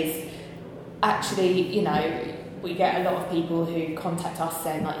 20s, actually, we get a lot of people who contact us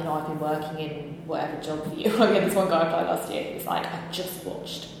saying, like, I've been working in whatever job for you. We had this one guy applied last year. He was like, I just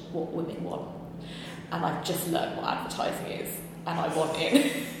watched What Women Want, and I've just learned what advertising is, and I want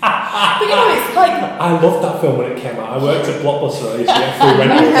it. But it's like... I loved that film when it came out. I worked at Blockbuster. I used to get free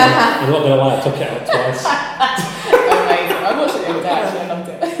rentals. I'm not going to lie, I took it out twice. Amazing. I watched it the other day, actually. I loved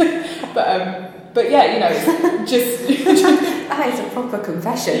it. But yeah, it's just... That is a proper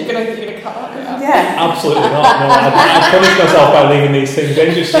confession. You're gonna cut that bit out? Yeah. Absolutely not. No, I punish myself by leaving these things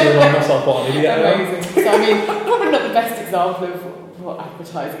in just to remind myself what an idiot I am. Amazing. So I mean, probably not the best example of what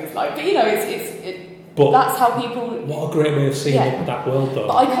advertising is like, but but that's how people. What a great way of seeing that world, though.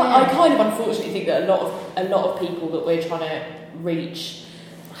 But I kind of unfortunately think that a lot of people that we're trying to reach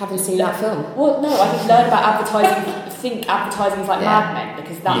haven't seen that film. Well, no, I think learn about advertising. Think advertising is like Mad Men,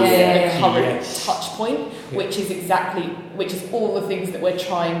 because that's the current touch point, which is all the things that we're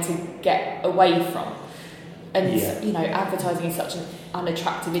trying to get away from. And advertising is such an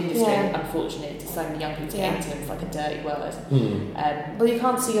unattractive industry, unfortunately, to so many young people to get into. It's like a dirty word. Well, you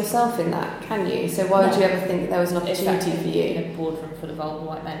can't see yourself in that, can you? So why would you ever think that there was an opportunity for you in a boardroom full of old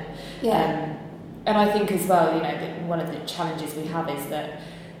white men? Yeah. And I think as well, that one of the challenges we have is that,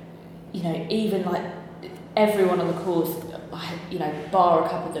 even like everyone on the course, bar a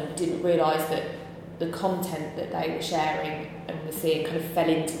couple of them, didn't realise that the content that they were sharing and were seeing kind of fell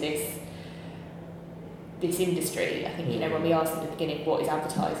into this industry. I think, when we asked at the beginning, what is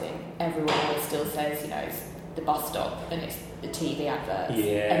advertising, everyone always still says, it's the bus stop and it's the TV adverts.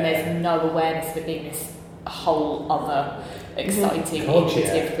 Yeah. And there's no awareness of it being this whole other exciting,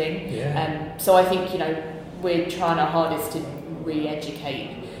 innovative thing. Yeah. So I think, we're trying our hardest to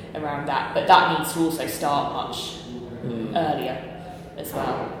re-educate around that, but that needs to also start much earlier as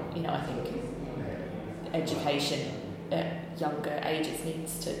well. I think education at younger ages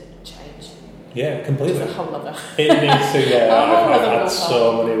needs to change. Yeah, completely. It's a whole other. It needs to. I've had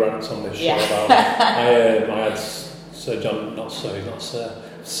so many rants on this show about it. I had Sir John, not Sir, he's not Sir.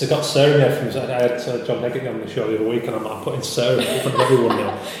 So got Sir in there I had Sir John Neggett on the show the other week, and I'm putting Sir in front of everyone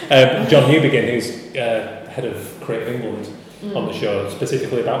now. John Hubigan, who's head of Creative England, on the show,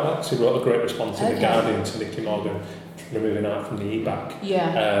 specifically about that, because he wrote a great response in The Guardian to Nicky Morgan, removing art from the e-back,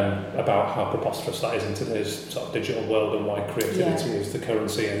 about how preposterous that is in today's sort of digital world and why creativity is the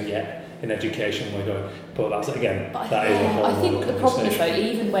currency, and yet in education we're going, but that's again, that is a whole I think the problem is, though,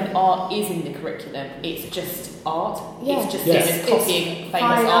 even when art is in the curriculum, it's just art. It's just copying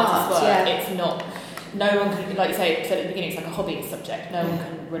famous artists' work. It's not. No one can, like you said at the beginning, it's like a hobby subject. No one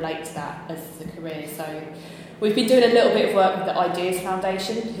can relate to that as a career. So we've been doing a little bit of work with the Ideas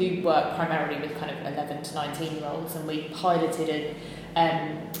Foundation, who work primarily with kind of 11 to 19-year-olds, and we piloted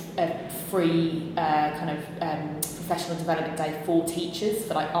a free professional development day for teachers,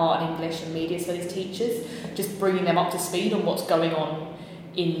 for like art and English and media studies teachers, just bringing them up to speed on what's going on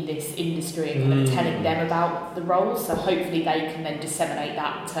in this industry and kind of telling them about the roles. So hopefully they can then disseminate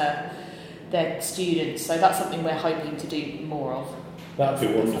that to their students. So that's something we're hoping to do more of. That'd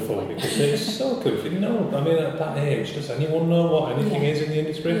be wonderful, because it's so good. At that age, does anyone know what anything is in the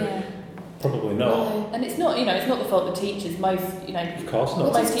industry? Yeah. Probably not. No. And it's not, it's not the fault of the teachers. Most, of course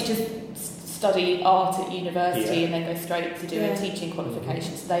not. Most teachers study art at university and then go straight to do a teaching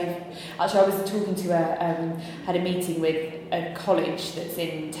qualification. So I was talking to had a meeting with a college that's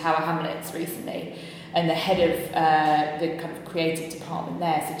in Tower Hamlets recently, and the head of the kind of creative department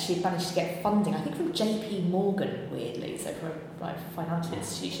there said she'd managed to get funding, I think from JP Morgan, weirdly, so from a financial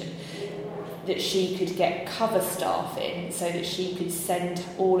institution, that she could get cover staff in so that she could send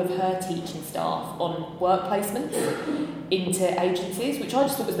all of her teaching staff on work placements into agencies, which I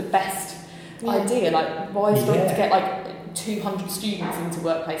just thought was the best idea. Like, why struggle to get like 200 students into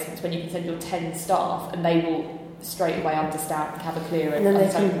work placements when you can send your 10 staff and they will straight away understand, have a clearer and then they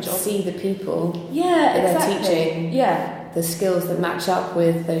can see the people that they're teaching, the skills that match up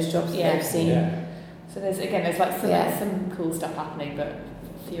with those jobs that they've seen. So there's like some cool stuff happening, but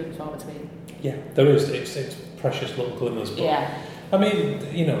few and far between. Yeah, there is. It's precious little glimmers. But I mean,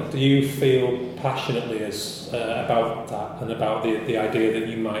 do you feel passionately about that and about the idea that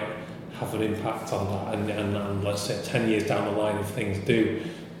you might have an impact on that, and let's say 10 years down the line, if things do,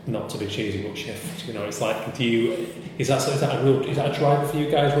 not to be cheesy, but shift, it's like, is that a driver for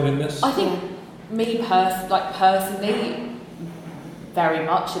you guys running this? I think me personally, very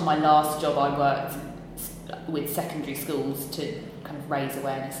much. In my last job, I worked with secondary schools to kind of raise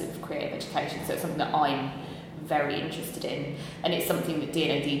awareness of creative education. So it's something that I'm very interested in, and it's something that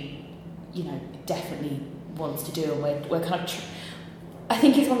D&AD, definitely wants to do. And we're kind of. I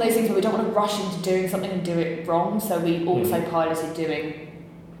think it's one of those things where we don't want to rush into doing something and do it wrong. So we also piloted doing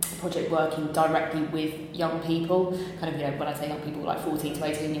project working directly with young people. Kind of, when I say young people, like 14 to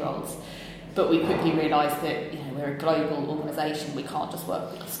 18-year-olds. But we quickly realised that we're a global organisation. We can't just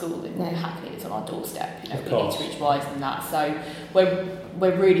work with a school in Hackney. It's on our doorstep. We need to reach wider than that. So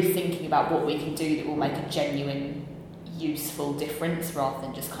we're really thinking about what we can do that will make a genuine, useful difference, rather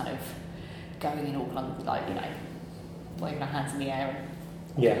than just kind of going in all waving our hands in the air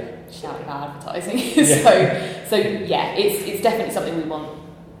and shouting about advertising. So it's definitely something we want.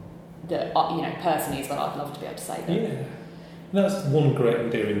 That personally as well, I'd love to be able to say that. Yeah. That's one great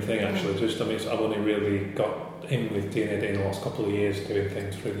endearing thing, actually. I've only really got in with D&AD in the last couple of years doing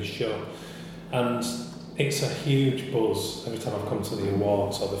things for this show, and it's a huge buzz every time I've come to the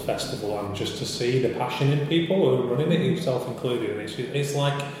awards or the festival, and just to see the passion in people who are running it, yourself included. It's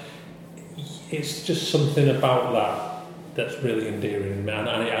like it's just something about that's really endearing, man.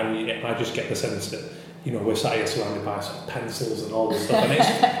 And I just get the sense that we're sat here surrounded by sort of pencils and all this stuff, and it's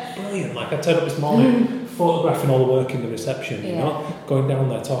brilliant. Like, I turned up this morning photographing all the work in the reception, going down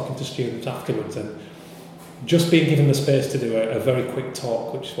there talking to students afterwards, and just being given the space to do a very quick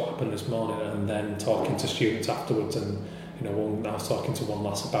talk, which is what happened this morning, and then talking to students afterwards. And I was talking to one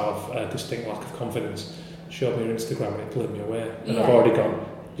lass about a distinct lack of confidence. Showed me her Instagram and it blew me away, and I've already gone,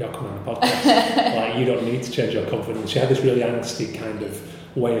 you're coming on the podcast. Like, you don't need to change your confidence. She had this really angsty kind of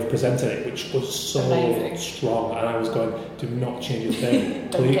way of presenting it, which was so strong, and I was going, do not change your thing.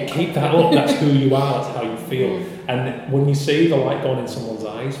 Please keep that up. That's who you are, that's how you feel. And when you see the light going in someone's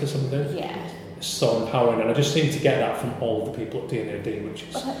eyes for something, it's so empowering. And I just seem to get that from all the people at D&AD, which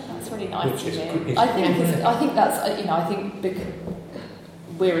is that's really nice to hear. I think that's I think because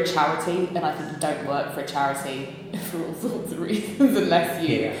we're a charity, and I think you don't work for a charity for all sorts of reasons unless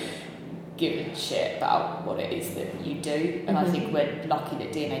you give a shit about what it is that you do. And I think we're lucky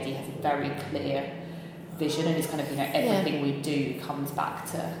that D&AD has a very clear vision, and it's kind of everything we do comes back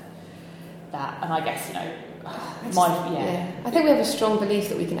to that. And I guess I think we have a strong belief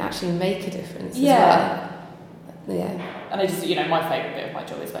that we can actually make a difference as well. And I just my favourite bit of my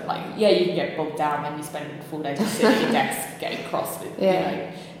job is when you can get bogged down when you spend 4 days sitting at your desk getting cross with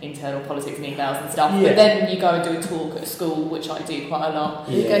internal politics and emails and stuff, but then you go and do a talk at a school, which I do quite a lot.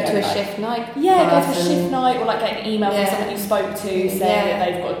 You go to a shift night, go to a shift night, or get an email from someone you spoke to saying that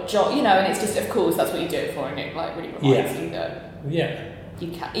they've got a job, and it's just, of course, that's what you do it for, and it really reminds you that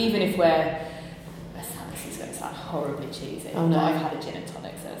you can, even if this is going to sound horribly cheesy, but I've had a gin and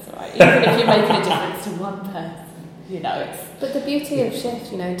tonic, so it's alright. Even if you're making a difference to one person, it's... But the beauty of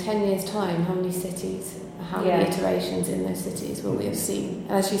shift, 10 years time, how many cities, how many iterations in those cities will we have seen?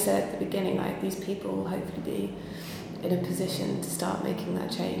 And as you said at the beginning, these people will hopefully be in a position to start making that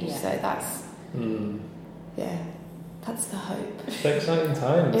change. So that's that's the hope. It's an exciting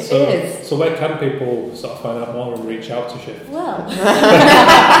time. It is. So where can people sort of find out more and reach out to Shift? Well,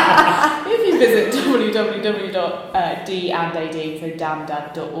 if you visit www.d&ad, so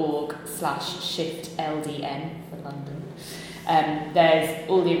damdad.org/shiftldn for London. There's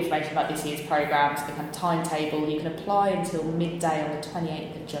all the information about this year's programmes, the kind of timetable. You can apply until midday on the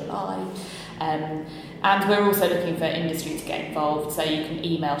 28th of July. And we're also looking for industry to get involved, so you can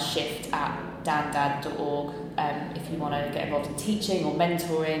email shift@damdad.org if you want to get involved in teaching or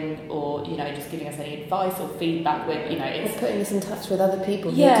mentoring, or just giving us any advice or feedback. It's putting us in touch with other people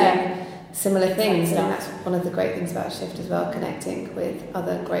who do similar things, and that's one of the great things about Shift as well, connecting with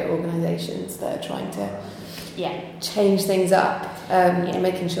other great organisations that are trying to change things up, and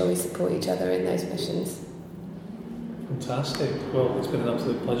making sure we support each other in those missions. Fantastic. Well, it's been an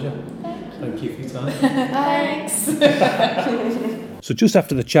absolute pleasure. Thank you for your time. Thanks. So just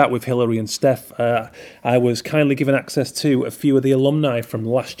after the chat with Hilary and Steph, I was kindly given access to a few of the alumni from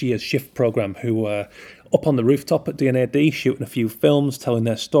last year's Shift programme who were up on the rooftop at D&AD shooting a few films, telling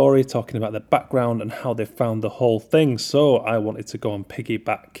their story, talking about their background and how they found the whole thing. So I wanted to go and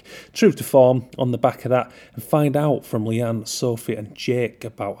piggyback, true to form, on the back of that and find out from Leanne, Sophie and Jake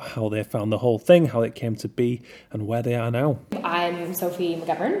about how they found the whole thing, how it came to be and where they are now. I'm Sophie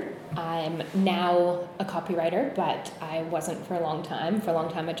McGovern. I'm now a copywriter, but I wasn't for a long time. For a long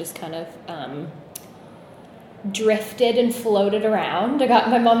time I just kind of drifted and floated around.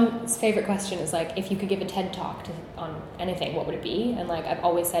 My mom's favorite question is if you could give a TED talk on anything, what would it be? And I've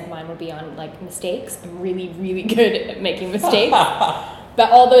always said mine would be on mistakes. I'm really, really good at making mistakes.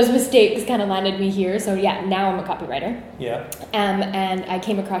 But all those mistakes kind of landed me here. So yeah, now I'm a copywriter. Yeah. And I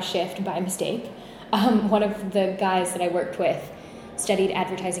came across Shift by mistake. One of the guys that I worked with studied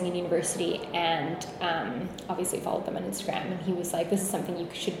advertising in university and obviously followed them on Instagram. And he was like, this is something you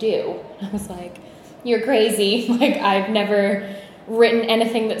should do. And I was like, you're crazy. Like, I've never written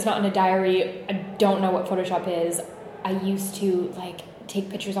anything that's not in a diary. I don't know what Photoshop is. I used to like take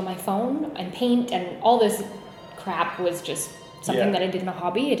pictures on my phone and paint, and all this crap was just something that I did in a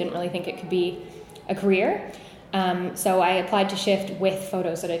hobby. I didn't really think it could be a career. So I applied to Shift with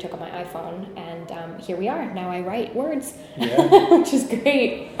photos that I took on my iPhone, and here we are. Now I write words, which is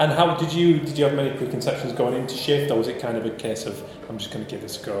great. And how did you have many preconceptions going into Shift, or was it kind of a case of I'm just going to give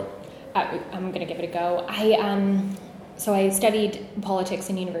this a go? I'm going to give it a go. So I studied politics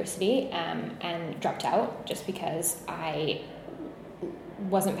in university and dropped out just because I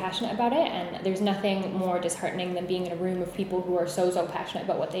wasn't passionate about it, and there's nothing more disheartening than being in a room of people who are so passionate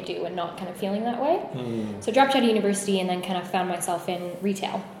about what they do and not kind of feeling that way. So dropped out of university and then kind of found myself in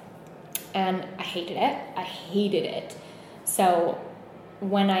retail, and I hated it. So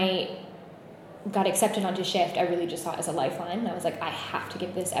when I got accepted onto Shift, I really just saw it as a lifeline. I was like, I have to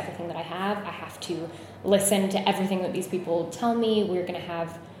give this everything that I have. I have to listen to everything that these people tell me.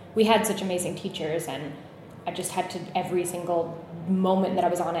 We had such amazing teachers, and I just had to, every single moment that I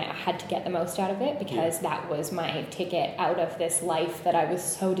was on it, I had to get the most out of it, because that was my ticket out of this life that I was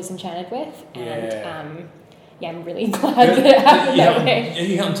so disenchanted with. And I'm really glad that it happened that way.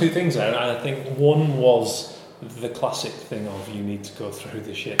 You got two things there, and I think one was the classic thing of you need to go through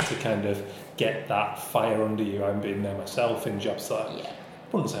the shit to kind of get that fire under you. I've been there myself in jobs that I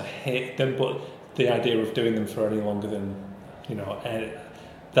wouldn't say I hate them, but the idea of doing them for any longer than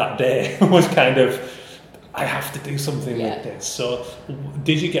that day was kind of, I have to do something with this. So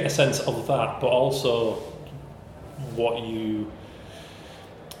did you get a sense of that, but also what you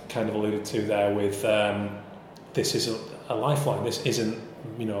kind of alluded to there with this is a lifeline, this isn't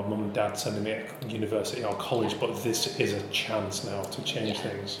mum and dad sending me to university or college, but this is a chance now to change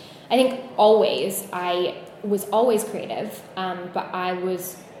things? I think I was always creative, but I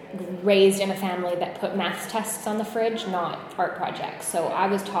was raised in a family that put maths tests on the fridge, not art projects. So I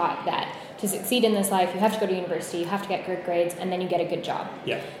was taught that to succeed in this life, you have to go to university, you have to get good grades, and then you get a good job.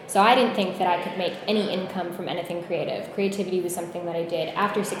 Yeah. So I didn't think that I could make any income from anything creative. Creativity was something that I did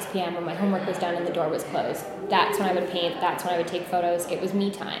after 6 p.m. when my homework was done and the door was closed. That's when I would paint, that's when I would take photos. It was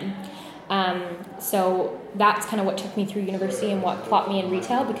me time. So that's kind of what took me through university and what plopped me in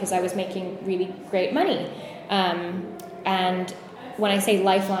retail, because I was making really great money. And when I say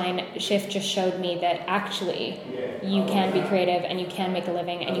lifeline, Shift just showed me that actually you can be creative and you can make a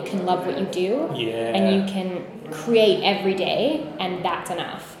living and you can love what you do and you can create every day, and that's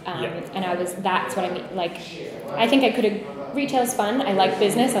enough. And that's what I mean. Like, I think I could have, retail's fun. I like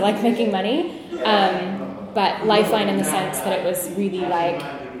business. I like making money. But lifeline in the sense that it was really like,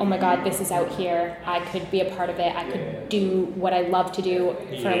 oh my God, this is out here. I could be a part of it. I could do what I love to do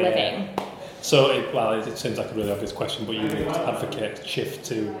for a living. So, it seems like a really obvious question, but you need to advocate Shift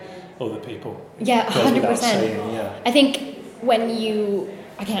to other people. Yeah, 100%. I think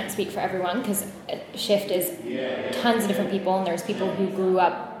I can't speak for everyone, because Shift is tons of different people, and there's people who grew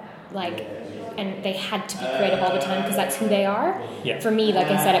up and they had to be creative all the time because that's who they are. Yeah. For me, like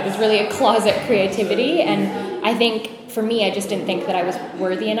I said, it was really a closet creativity, and I think for me, I just didn't think that I was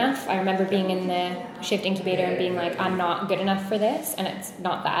worthy enough. I remember being in the Shift incubator and being like, I'm not good enough for this, and it's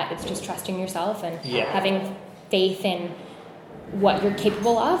not that. It's just trusting yourself and having faith in what you're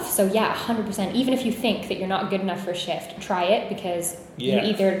capable of. So 100%. Even if you think that you're not good enough for Shift, try it, because you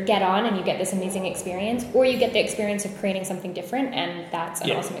either get on and you get this amazing experience, or you get the experience of creating something different, and that's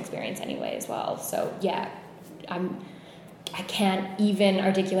an awesome experience anyway as well. So I can't even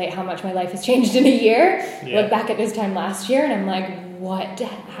articulate how much my life has changed in a year. Look back at this time last year and I'm like, what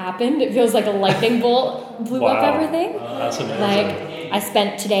happened? It feels like a lightning bolt blew up everything. That's amazing. Like, I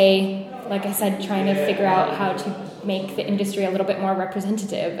spent today, like I said, trying to figure out how to make the industry a little bit more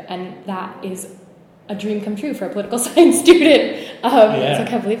representative, and that is a dream come true for a political science student. So I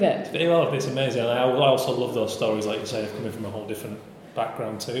can't believe it. It's amazing. I also love those stories, like you say, of coming from a whole different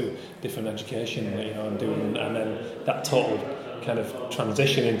background too, different education, and then that total kind of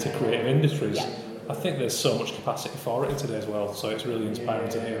transition into creative industries. I think there's so much capacity for it in today's world, so it's really inspiring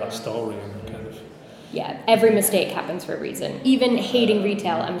to hear that story and kind of. Every mistake happens for a reason. Even hating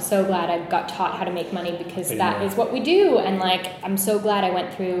retail, I'm so glad I got taught how to make money, because that is what we do. And I'm so glad I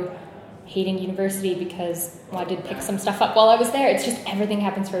went through hating university because I did pick some stuff up while I was there. It's just everything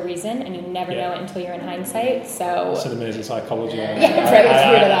happens for a reason, and you never know it until you're in hindsight. So it's an amazing psychology.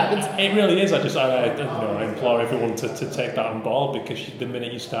 It really is. I implore everyone to take that on board, because the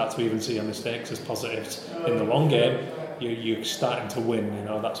minute you start to even see your mistakes as positives in the long game, you're starting to win.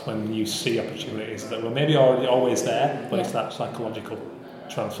 That's when you see opportunities that were maybe already always there, but it's that psychological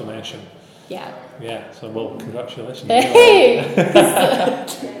transformation. Yeah. Yeah. So, well, congratulations. Hey.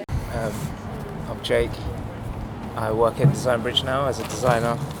 I'm Jake. I work at DesignBridge now as a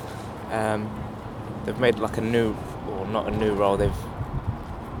designer. They've made like a new, or not a new role. They've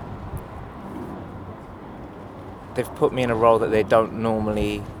put me in a role that they don't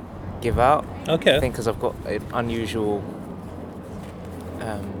normally give out. Okay. I think because I've got an unusual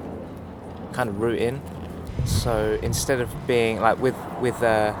kind of route in. So instead of being like with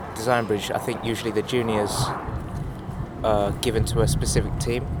DesignBridge, I think usually the juniors are given to a specific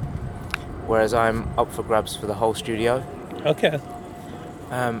team, whereas I'm up for grabs for the whole studio. Okay.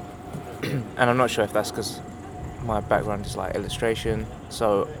 And I'm not sure if that's because my background is like illustration,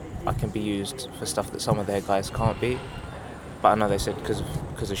 so I can be used for stuff that some of their guys can't be. But I know they said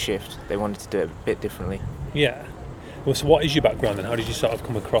because of shift, they wanted to do it a bit differently. Yeah. Well, so what is your background, and how did you sort of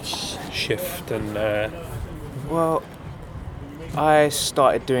come across shift and? Well, I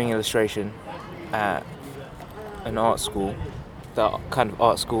started doing illustration at an art school. That kind of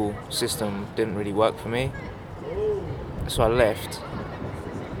art school system didn't really work for me, so I left.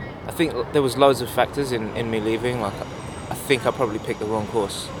 I think there was loads of factors in me leaving. Like, I think I probably picked the wrong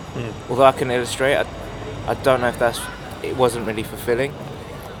course. Although I can illustrate, I don't know if it wasn't really fulfilling.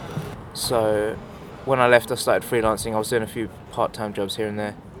 So when I left, I started freelancing. I was doing a few part-time jobs here and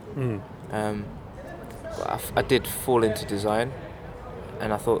there. But I did fall into design,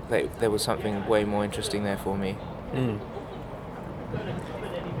 and I thought that there was something way more interesting there for me.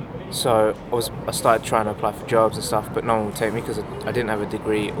 So I started trying to apply for jobs and stuff, but no one would take me because I didn't have a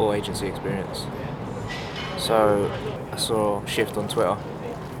degree or agency experience. So I saw Shift on Twitter,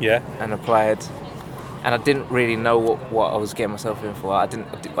 and applied, and I didn't really know what I was getting myself in for. I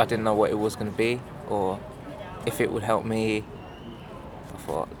didn't know what it was going to be or if it would help me. I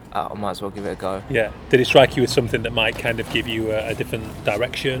thought I might as well give it a go. Yeah. Did it strike you as something that might kind of give you a different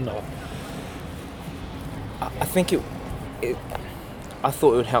direction, or? I think I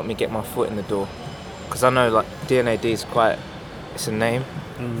thought it would help me get my foot in the door, because I know like D&AD is it's a name,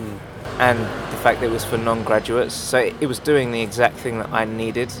 and the fact that it was for non-graduates, so it was doing the exact thing that I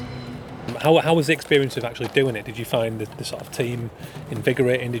needed. How was the experience of actually doing it? Did you find the sort of team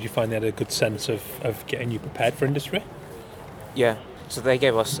invigorating? Did you find they had a good sense of getting you prepared for industry? Yeah, so they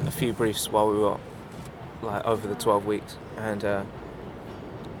gave us a few briefs while we were like over the 12 weeks, and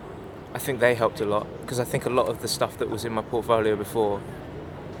I think they helped a lot, because I think a lot of the stuff that was in my portfolio before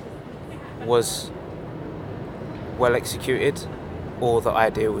was well executed, or the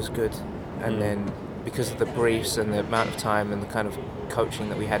idea was good, and then because of the briefs and the amount of time and the kind of coaching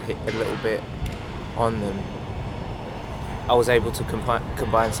that we had hit a little bit on them, I was able to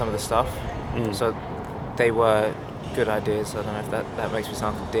combine some of the stuff. So they were good ideas. I don't know if that makes me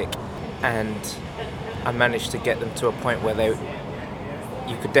sound like a dick, and I managed to get them to a point where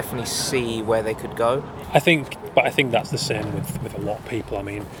you could definitely see where they could go. I think that's the same with a lot of people. I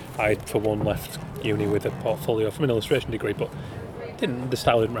mean, I for one left uni with a portfolio from an illustration degree, but the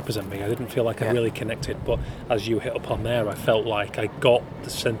style didn't represent me. I didn't feel like I really connected, but as you hit upon there, I felt like I got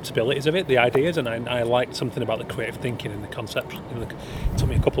the sensibilities of it, the ideas, and I liked something about the creative thinking and the concept. It took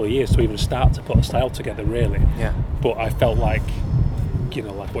me a couple of years to even start to put a style together, really. Yeah. But I felt like,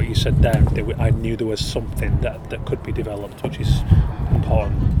 like what you said there, I knew there was something that could be developed, which is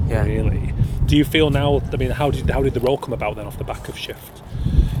important, really. Do you feel now, I mean, how did the role come about then off the back of Shift?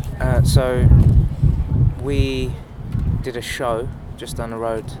 So we did a show just down the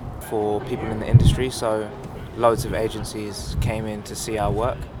road for people in the industry, so loads of agencies came in to see our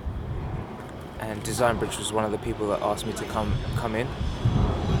work, and DesignBridge was one of the people that asked me to come in.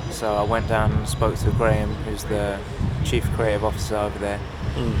 So I went down and spoke to Graham, who's the Chief Creative Officer over there.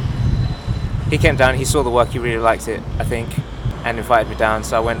 He came down, he saw the work, he really liked it, I think, and invited me down,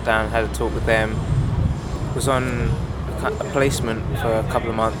 so I went down, had a talk with them, was on a placement for a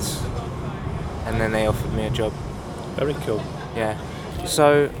couple of months, and then they offered me a job. Very cool. Yeah.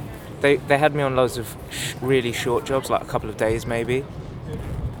 So they had me on loads of really short jobs, like a couple of days maybe.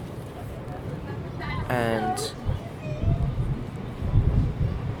 And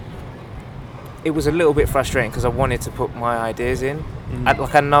it was a little bit frustrating because I wanted to put my ideas in.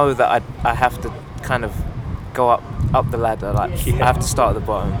 I know that I have to kind of go up the ladder, I have to start at the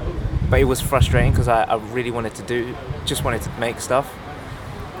bottom. But it was frustrating because I really wanted to make stuff.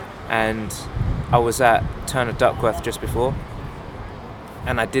 and I was at Turner Duckworth just before,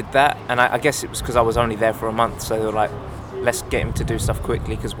 and I did that, and I guess it was because I was only there for a month, so they were like, let's get him to do stuff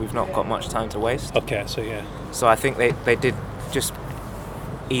quickly because we've not got much time to waste. Okay, so yeah. So I think they did just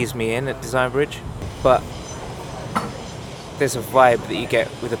ease me in at Design Bridge, but there's a vibe that you get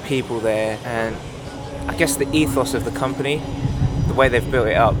with the people there, and I guess the ethos of the company, the way they've built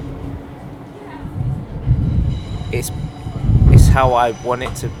it up, it's how I want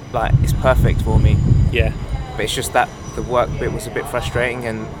it to, like, it's perfect for me. Yeah. But it's just that the work bit was a bit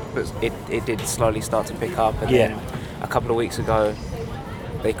frustrating, but it did slowly start to pick up, and then a couple of weeks ago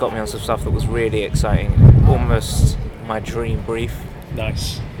they got me on some stuff that was really exciting, almost my dream brief.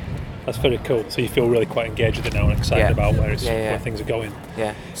 Nice. That's very cool. So you feel really quite engaged with it now and excited about where things are going.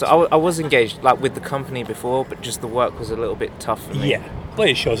 Yeah. So I was engaged, like, with the company before, but just the work was a little bit tough for me. Yeah. Well,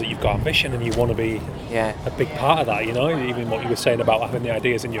 it shows that you've got ambition and you want to be a big part of that, you know. Even what you were saying about having the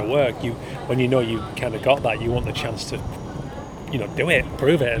ideas in your work, when you know you kind of got that, you want the chance to, you know, do it,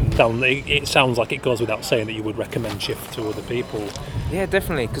 prove it. And it sounds like it goes without saying that you would recommend Shift to other people. Yeah,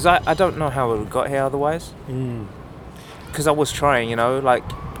 definitely, because I don't know how I would have got here otherwise. Because I was trying, you know, like,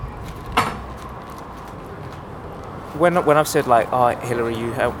 when I've said, like, oh, Hillary,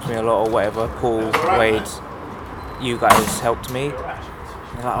 you helped me a lot, or whatever, Paul, Wade, you guys helped me.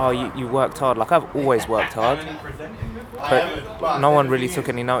 They're like, oh, you worked hard. Like, I've always worked hard, but no one really took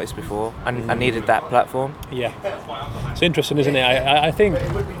any notice before. I needed that platform. Yeah. It's interesting, isn't it? I think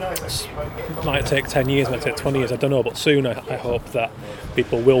it might take 10 years, might take 20 years, I don't know, but soon I hope that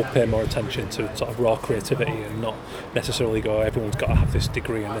people will pay more attention to sort of raw creativity and not necessarily go, everyone's got to have this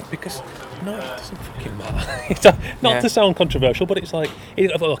degree in this, because no, it doesn't fucking matter. Not to sound controversial, but it's like,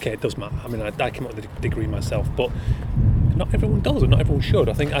 okay, it does matter. I mean, I came up with a degree myself, but not everyone does, and not everyone should.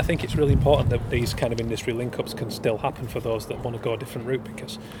 I think it's really important that these kind of industry link-ups can still happen for those that want to go a different route,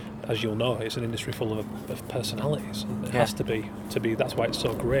 because, as you'll know, it's an industry full of personalities, and it has to be. That's why it's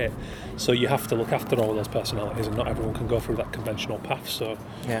so great. So you have to look after all those personalities, and not everyone can go through that conventional path. So,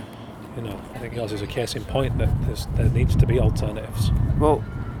 you know, I think yours is a case in point that there needs to be alternatives. Well,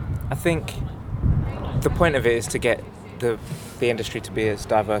 I think the point of it is to get the industry to be as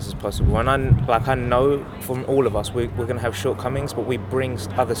diverse as possible, and I know from all of us we're going to have shortcomings, but we bring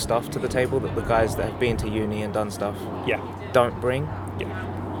other stuff to the table that the guys that have been to uni and done stuff don't bring.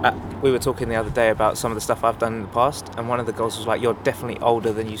 We were talking the other day about some of the stuff I've done in the past, and one of the girls was like, you're definitely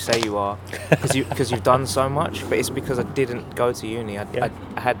older than you say you are, because you've done so much, but it's because I didn't go to uni. I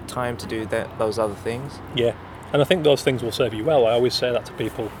had time to do those other things. Yeah, and I think those things will serve you well. I always say that to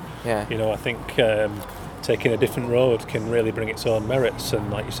people. Yeah. You know, I think taking a different road can really bring its own merits,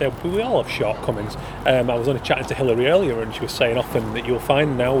 and like you say, we all have shortcomings. I was only chatting to Hillary earlier, and she was saying often that you'll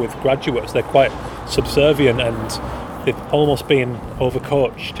find now with graduates they're quite subservient, and they've almost been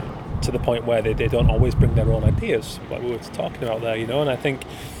overcoached to the point where they don't always bring their own ideas, like we were talking about there, you know. And I think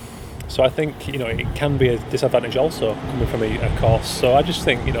you know, it can be a disadvantage also coming from a course. So I just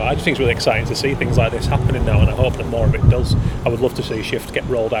think it's really exciting to see things like this happening now, and I hope that more of it does. I would love to see Shift get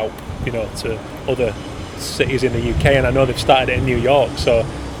rolled out, you know, to other cities in the UK, and I know they've started it in New York, so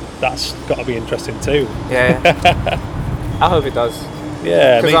that's got to be interesting too. Yeah. I hope it does.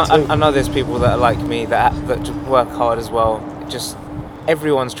 Yeah, because I know there's people that are like me that work hard as well. Just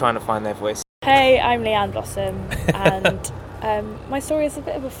everyone's trying to find their voice. Hey, I'm Leanne Blossom, and my story is a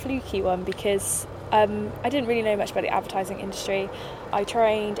bit of a fluky one because I didn't really know much about the advertising industry. I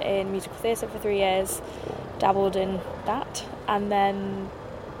trained in musical theatre for 3 years, dabbled in that, and then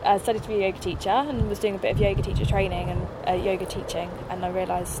studied to be a yoga teacher and was doing a bit of yoga teacher training and yoga teaching, and I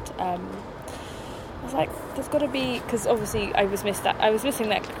realised I was like, there's got to be, because obviously I was missing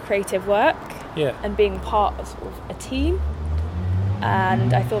that creative work and being part of sort of a team,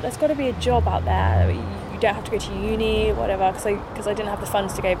 and I thought there's got to be a job out there. You don't have to go to uni, whatever, because I didn't have the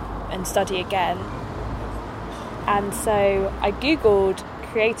funds to go and study again. And so I googled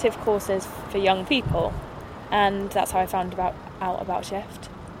creative courses for young people, and that's how I found out about Shift.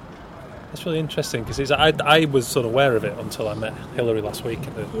 That's really interesting, because I was sort of aware of it until I met Hillary last week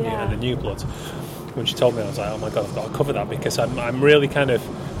at the New Blood. When she told me, I was like, oh my god, I've got to cover that, because I'm really I'm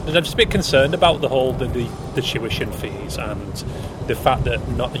just a bit concerned about the whole the tuition fees and the fact that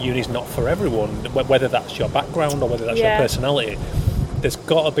uni's not for everyone, whether that's your background or whether that's your personality. There's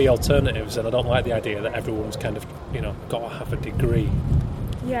got to be alternatives, and I don't like the idea that everyone's kind of, you know, got to have a degree.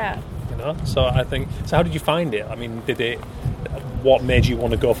 Yeah. You know, so I think. So how did you find it? I mean, what made you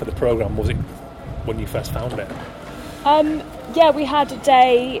want to go for the programme? Was it when you first found it? We had a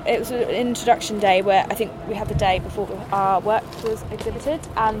day. It was an introduction day where I think we had the day before our work was exhibited,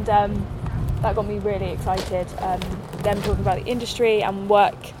 and that got me really excited. Them talking about the industry and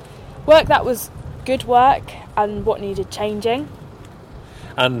work Work that was good work and what needed changing.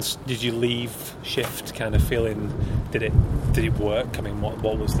 And did you leave shift kind of feeling, did it work? I mean,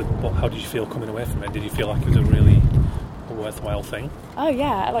 how did you feel coming away from it? Did you feel like it was a really worthwhile thing? Oh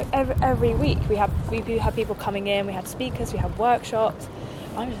yeah, like every week we had people coming in, we had speakers, we had workshops.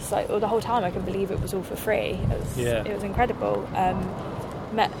 I'm just like, the whole time I couldn't believe it was all for free. It was incredible.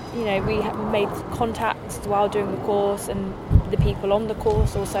 We made contacts while doing the course, and the people on the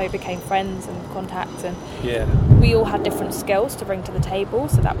course also became friends and contacts, and we all had different skills to bring to the table,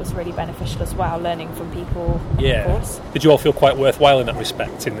 so that was really beneficial as well, learning from people on the course. Did you all feel quite worthwhile in that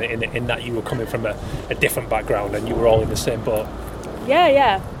respect, in that you were coming from a different background and you were all in the same boat?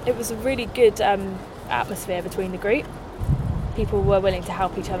 Yeah, it was a really good atmosphere between the group. People were willing to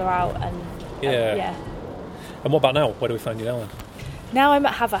help each other out, and And what about now? Where do we find you now then? Now I'm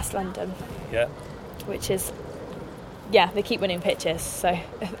at Havas London. Yeah. Which is, they keep winning pitches, so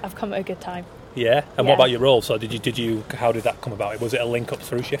I've come at a good time. Yeah. And what about your role? So did you? How did that come about? Was it a link up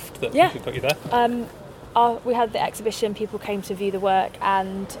through shift that got you there? We had the exhibition. People came to view the work,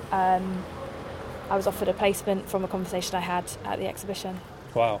 and I was offered a placement from a conversation I had at the exhibition.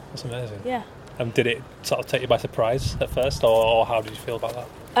 Wow, that's amazing. Yeah. And did it sort of take you by surprise at first, or how did you feel about that?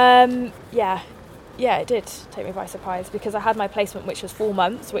 Yeah, it did take me by surprise, because I had my placement, which was 4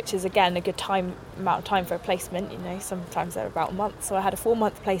 months, which is again a good amount of time for a placement. Sometimes they're about a month. So I had a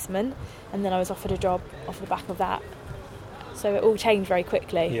 4-month placement, and then I was offered a job off the back of that. So it all changed very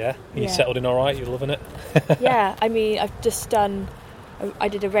quickly. Yeah, you settled in all right. You're loving it. Yeah, I mean, I've just done. I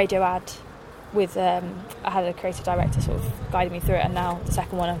did a radio ad with. I had a creative director sort of guiding me through it, and now the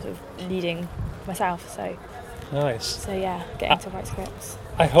second one I'm sort of leading myself. So nice. So getting to write scripts.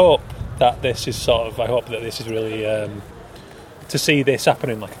 I hope that this is really to see this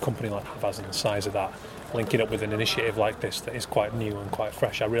happening, like a company like Havas and the size of that, linking up with an initiative like this that is quite new and quite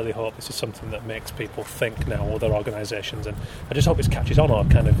fresh. I really hope this is something that makes people think now, other organisations, and I just hope it catches on or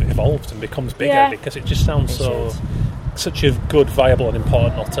kind of evolves and becomes bigger, because it just sounds such a good, viable and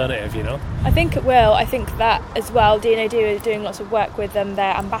important alternative, I think it will. I think that as well, D&AD are doing lots of work with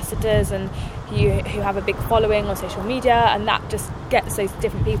their ambassadors and who have a big following on social media, and that just gets those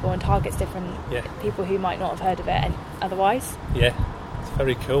different people and targets different people who might not have heard of it otherwise. Yeah, it's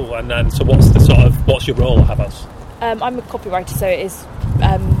very cool. And so what's your role at Havas? I'm a copywriter, so it is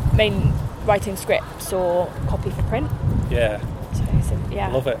mainly writing scripts or copy for print. Yeah. So, I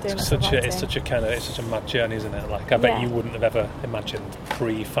love it. It's such a mad journey, isn't it? Like, I bet you wouldn't have ever imagined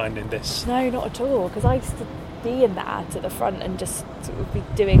pre-finding this. No, not at all, because I used to be in the ads at the front and just sort of be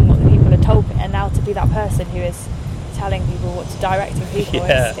doing what the people had told me, and now to be that person who is telling people what to directing people,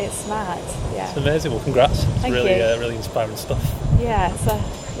 it's mad. Yeah, it's amazing. Well, congrats. It's Thank really you. Really inspiring stuff. Yeah, so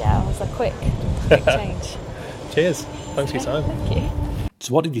it was a quick change. Cheers. Thanks for your time. Thank you.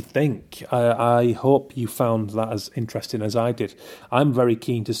 So what did you think? I hope you found that as interesting as I did. I'm very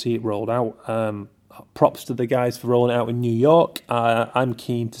keen to see it rolled out. Props to the guys for rolling it out in New York. I'm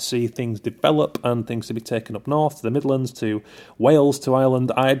keen to see things develop and things to be taken up north, to the Midlands, to Wales, to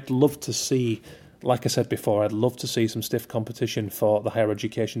Ireland. I'd love to see, like I said before, I'd love to see some stiff competition for the higher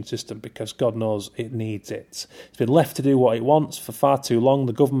education system, because God knows it needs it. It's been left to do what it wants for far too long.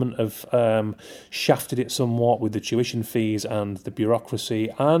 The government have shafted it somewhat with the tuition fees and the bureaucracy,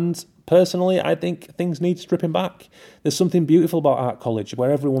 and personally, I think things need stripping back. There's something beautiful about Art College,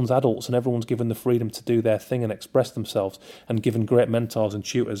 where everyone's adults and everyone's given the freedom to do their thing and express themselves, and given great mentors and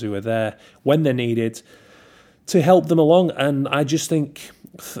tutors who are there when they're needed to help them along. And I just think,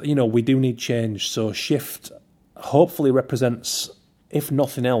 we do need change. So Shift hopefully represents, if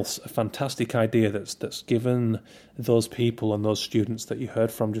nothing else, a fantastic idea that's given those people and those students that you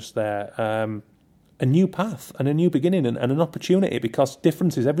heard from just there a new path and a new beginning and an opportunity, because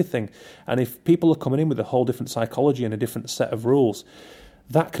difference is everything. And if people are coming in with a whole different psychology and a different set of rules,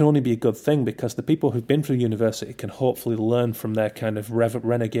 that can only be a good thing, because the people who've been through university can hopefully learn from their kind of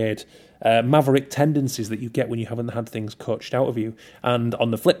renegade, maverick tendencies that you get when you haven't had things coached out of you. And on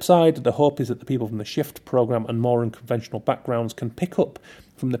the flip side, the hope is that the people from the Shift programme and more unconventional backgrounds can pick up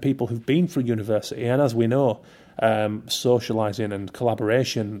from the people who've been through university. And as we know, socialising and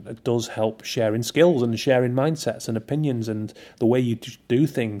collaboration does help sharing skills and sharing mindsets and opinions and the way you do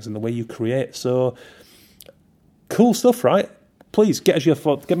things and the way you create. So, cool stuff, right? Please get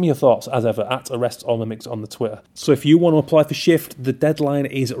me your thoughts, as ever, at ArrestAllMimics on the Twitter. So if you want to apply for Shift, the deadline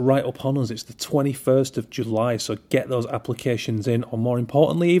is right upon us. It's the 21st of July, so get those applications in. Or more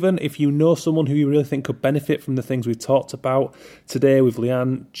importantly, even, if you know someone who you really think could benefit from the things we've talked about today with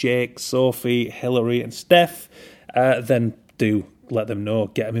Leanne, Jake, Sophie, Hilary and Steph, then do let them know,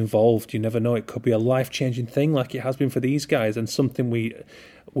 get them involved. You never know, it could be a life-changing thing like it has been for these guys, and something we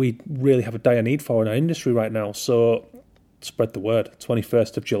really have a dire need for in our industry right now. So spread the word.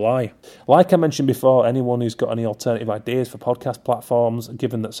 21st of July. Like I mentioned before, anyone who's got any alternative ideas for podcast platforms,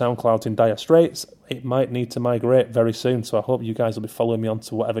 given that SoundCloud's in dire straits, it might need to migrate very soon. So I hope you guys will be following me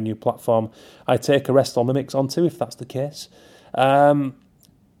onto whatever new platform I take Arrest All Mimics onto, if that's the case.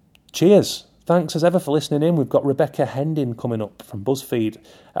 Cheers. Thanks as ever for listening in. We've got Rebecca Hendon coming up from BuzzFeed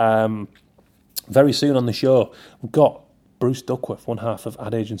very soon on the show. We've got Bruce Duckworth, one half of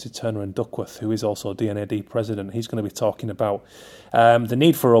ad agency Turner and Duckworth, who is also D&AD president. He's going to be talking about the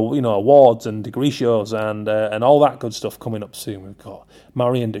need for awards and degree shows and all that good stuff coming up soon. We've got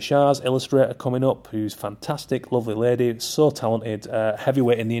Marion Deschars, illustrator, coming up, who's fantastic, lovely lady, so talented,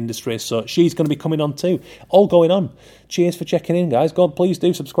 heavyweight in the industry. So she's going to be coming on too. All going on. Cheers for checking in, guys. Go on, please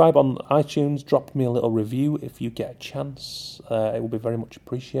do subscribe on iTunes. Drop me a little review if you get a chance. It will be very much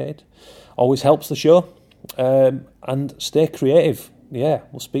appreciated. Always helps the show. And stay creative. Yeah,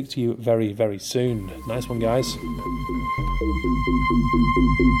 we'll speak to you very, very soon. Nice one, guys.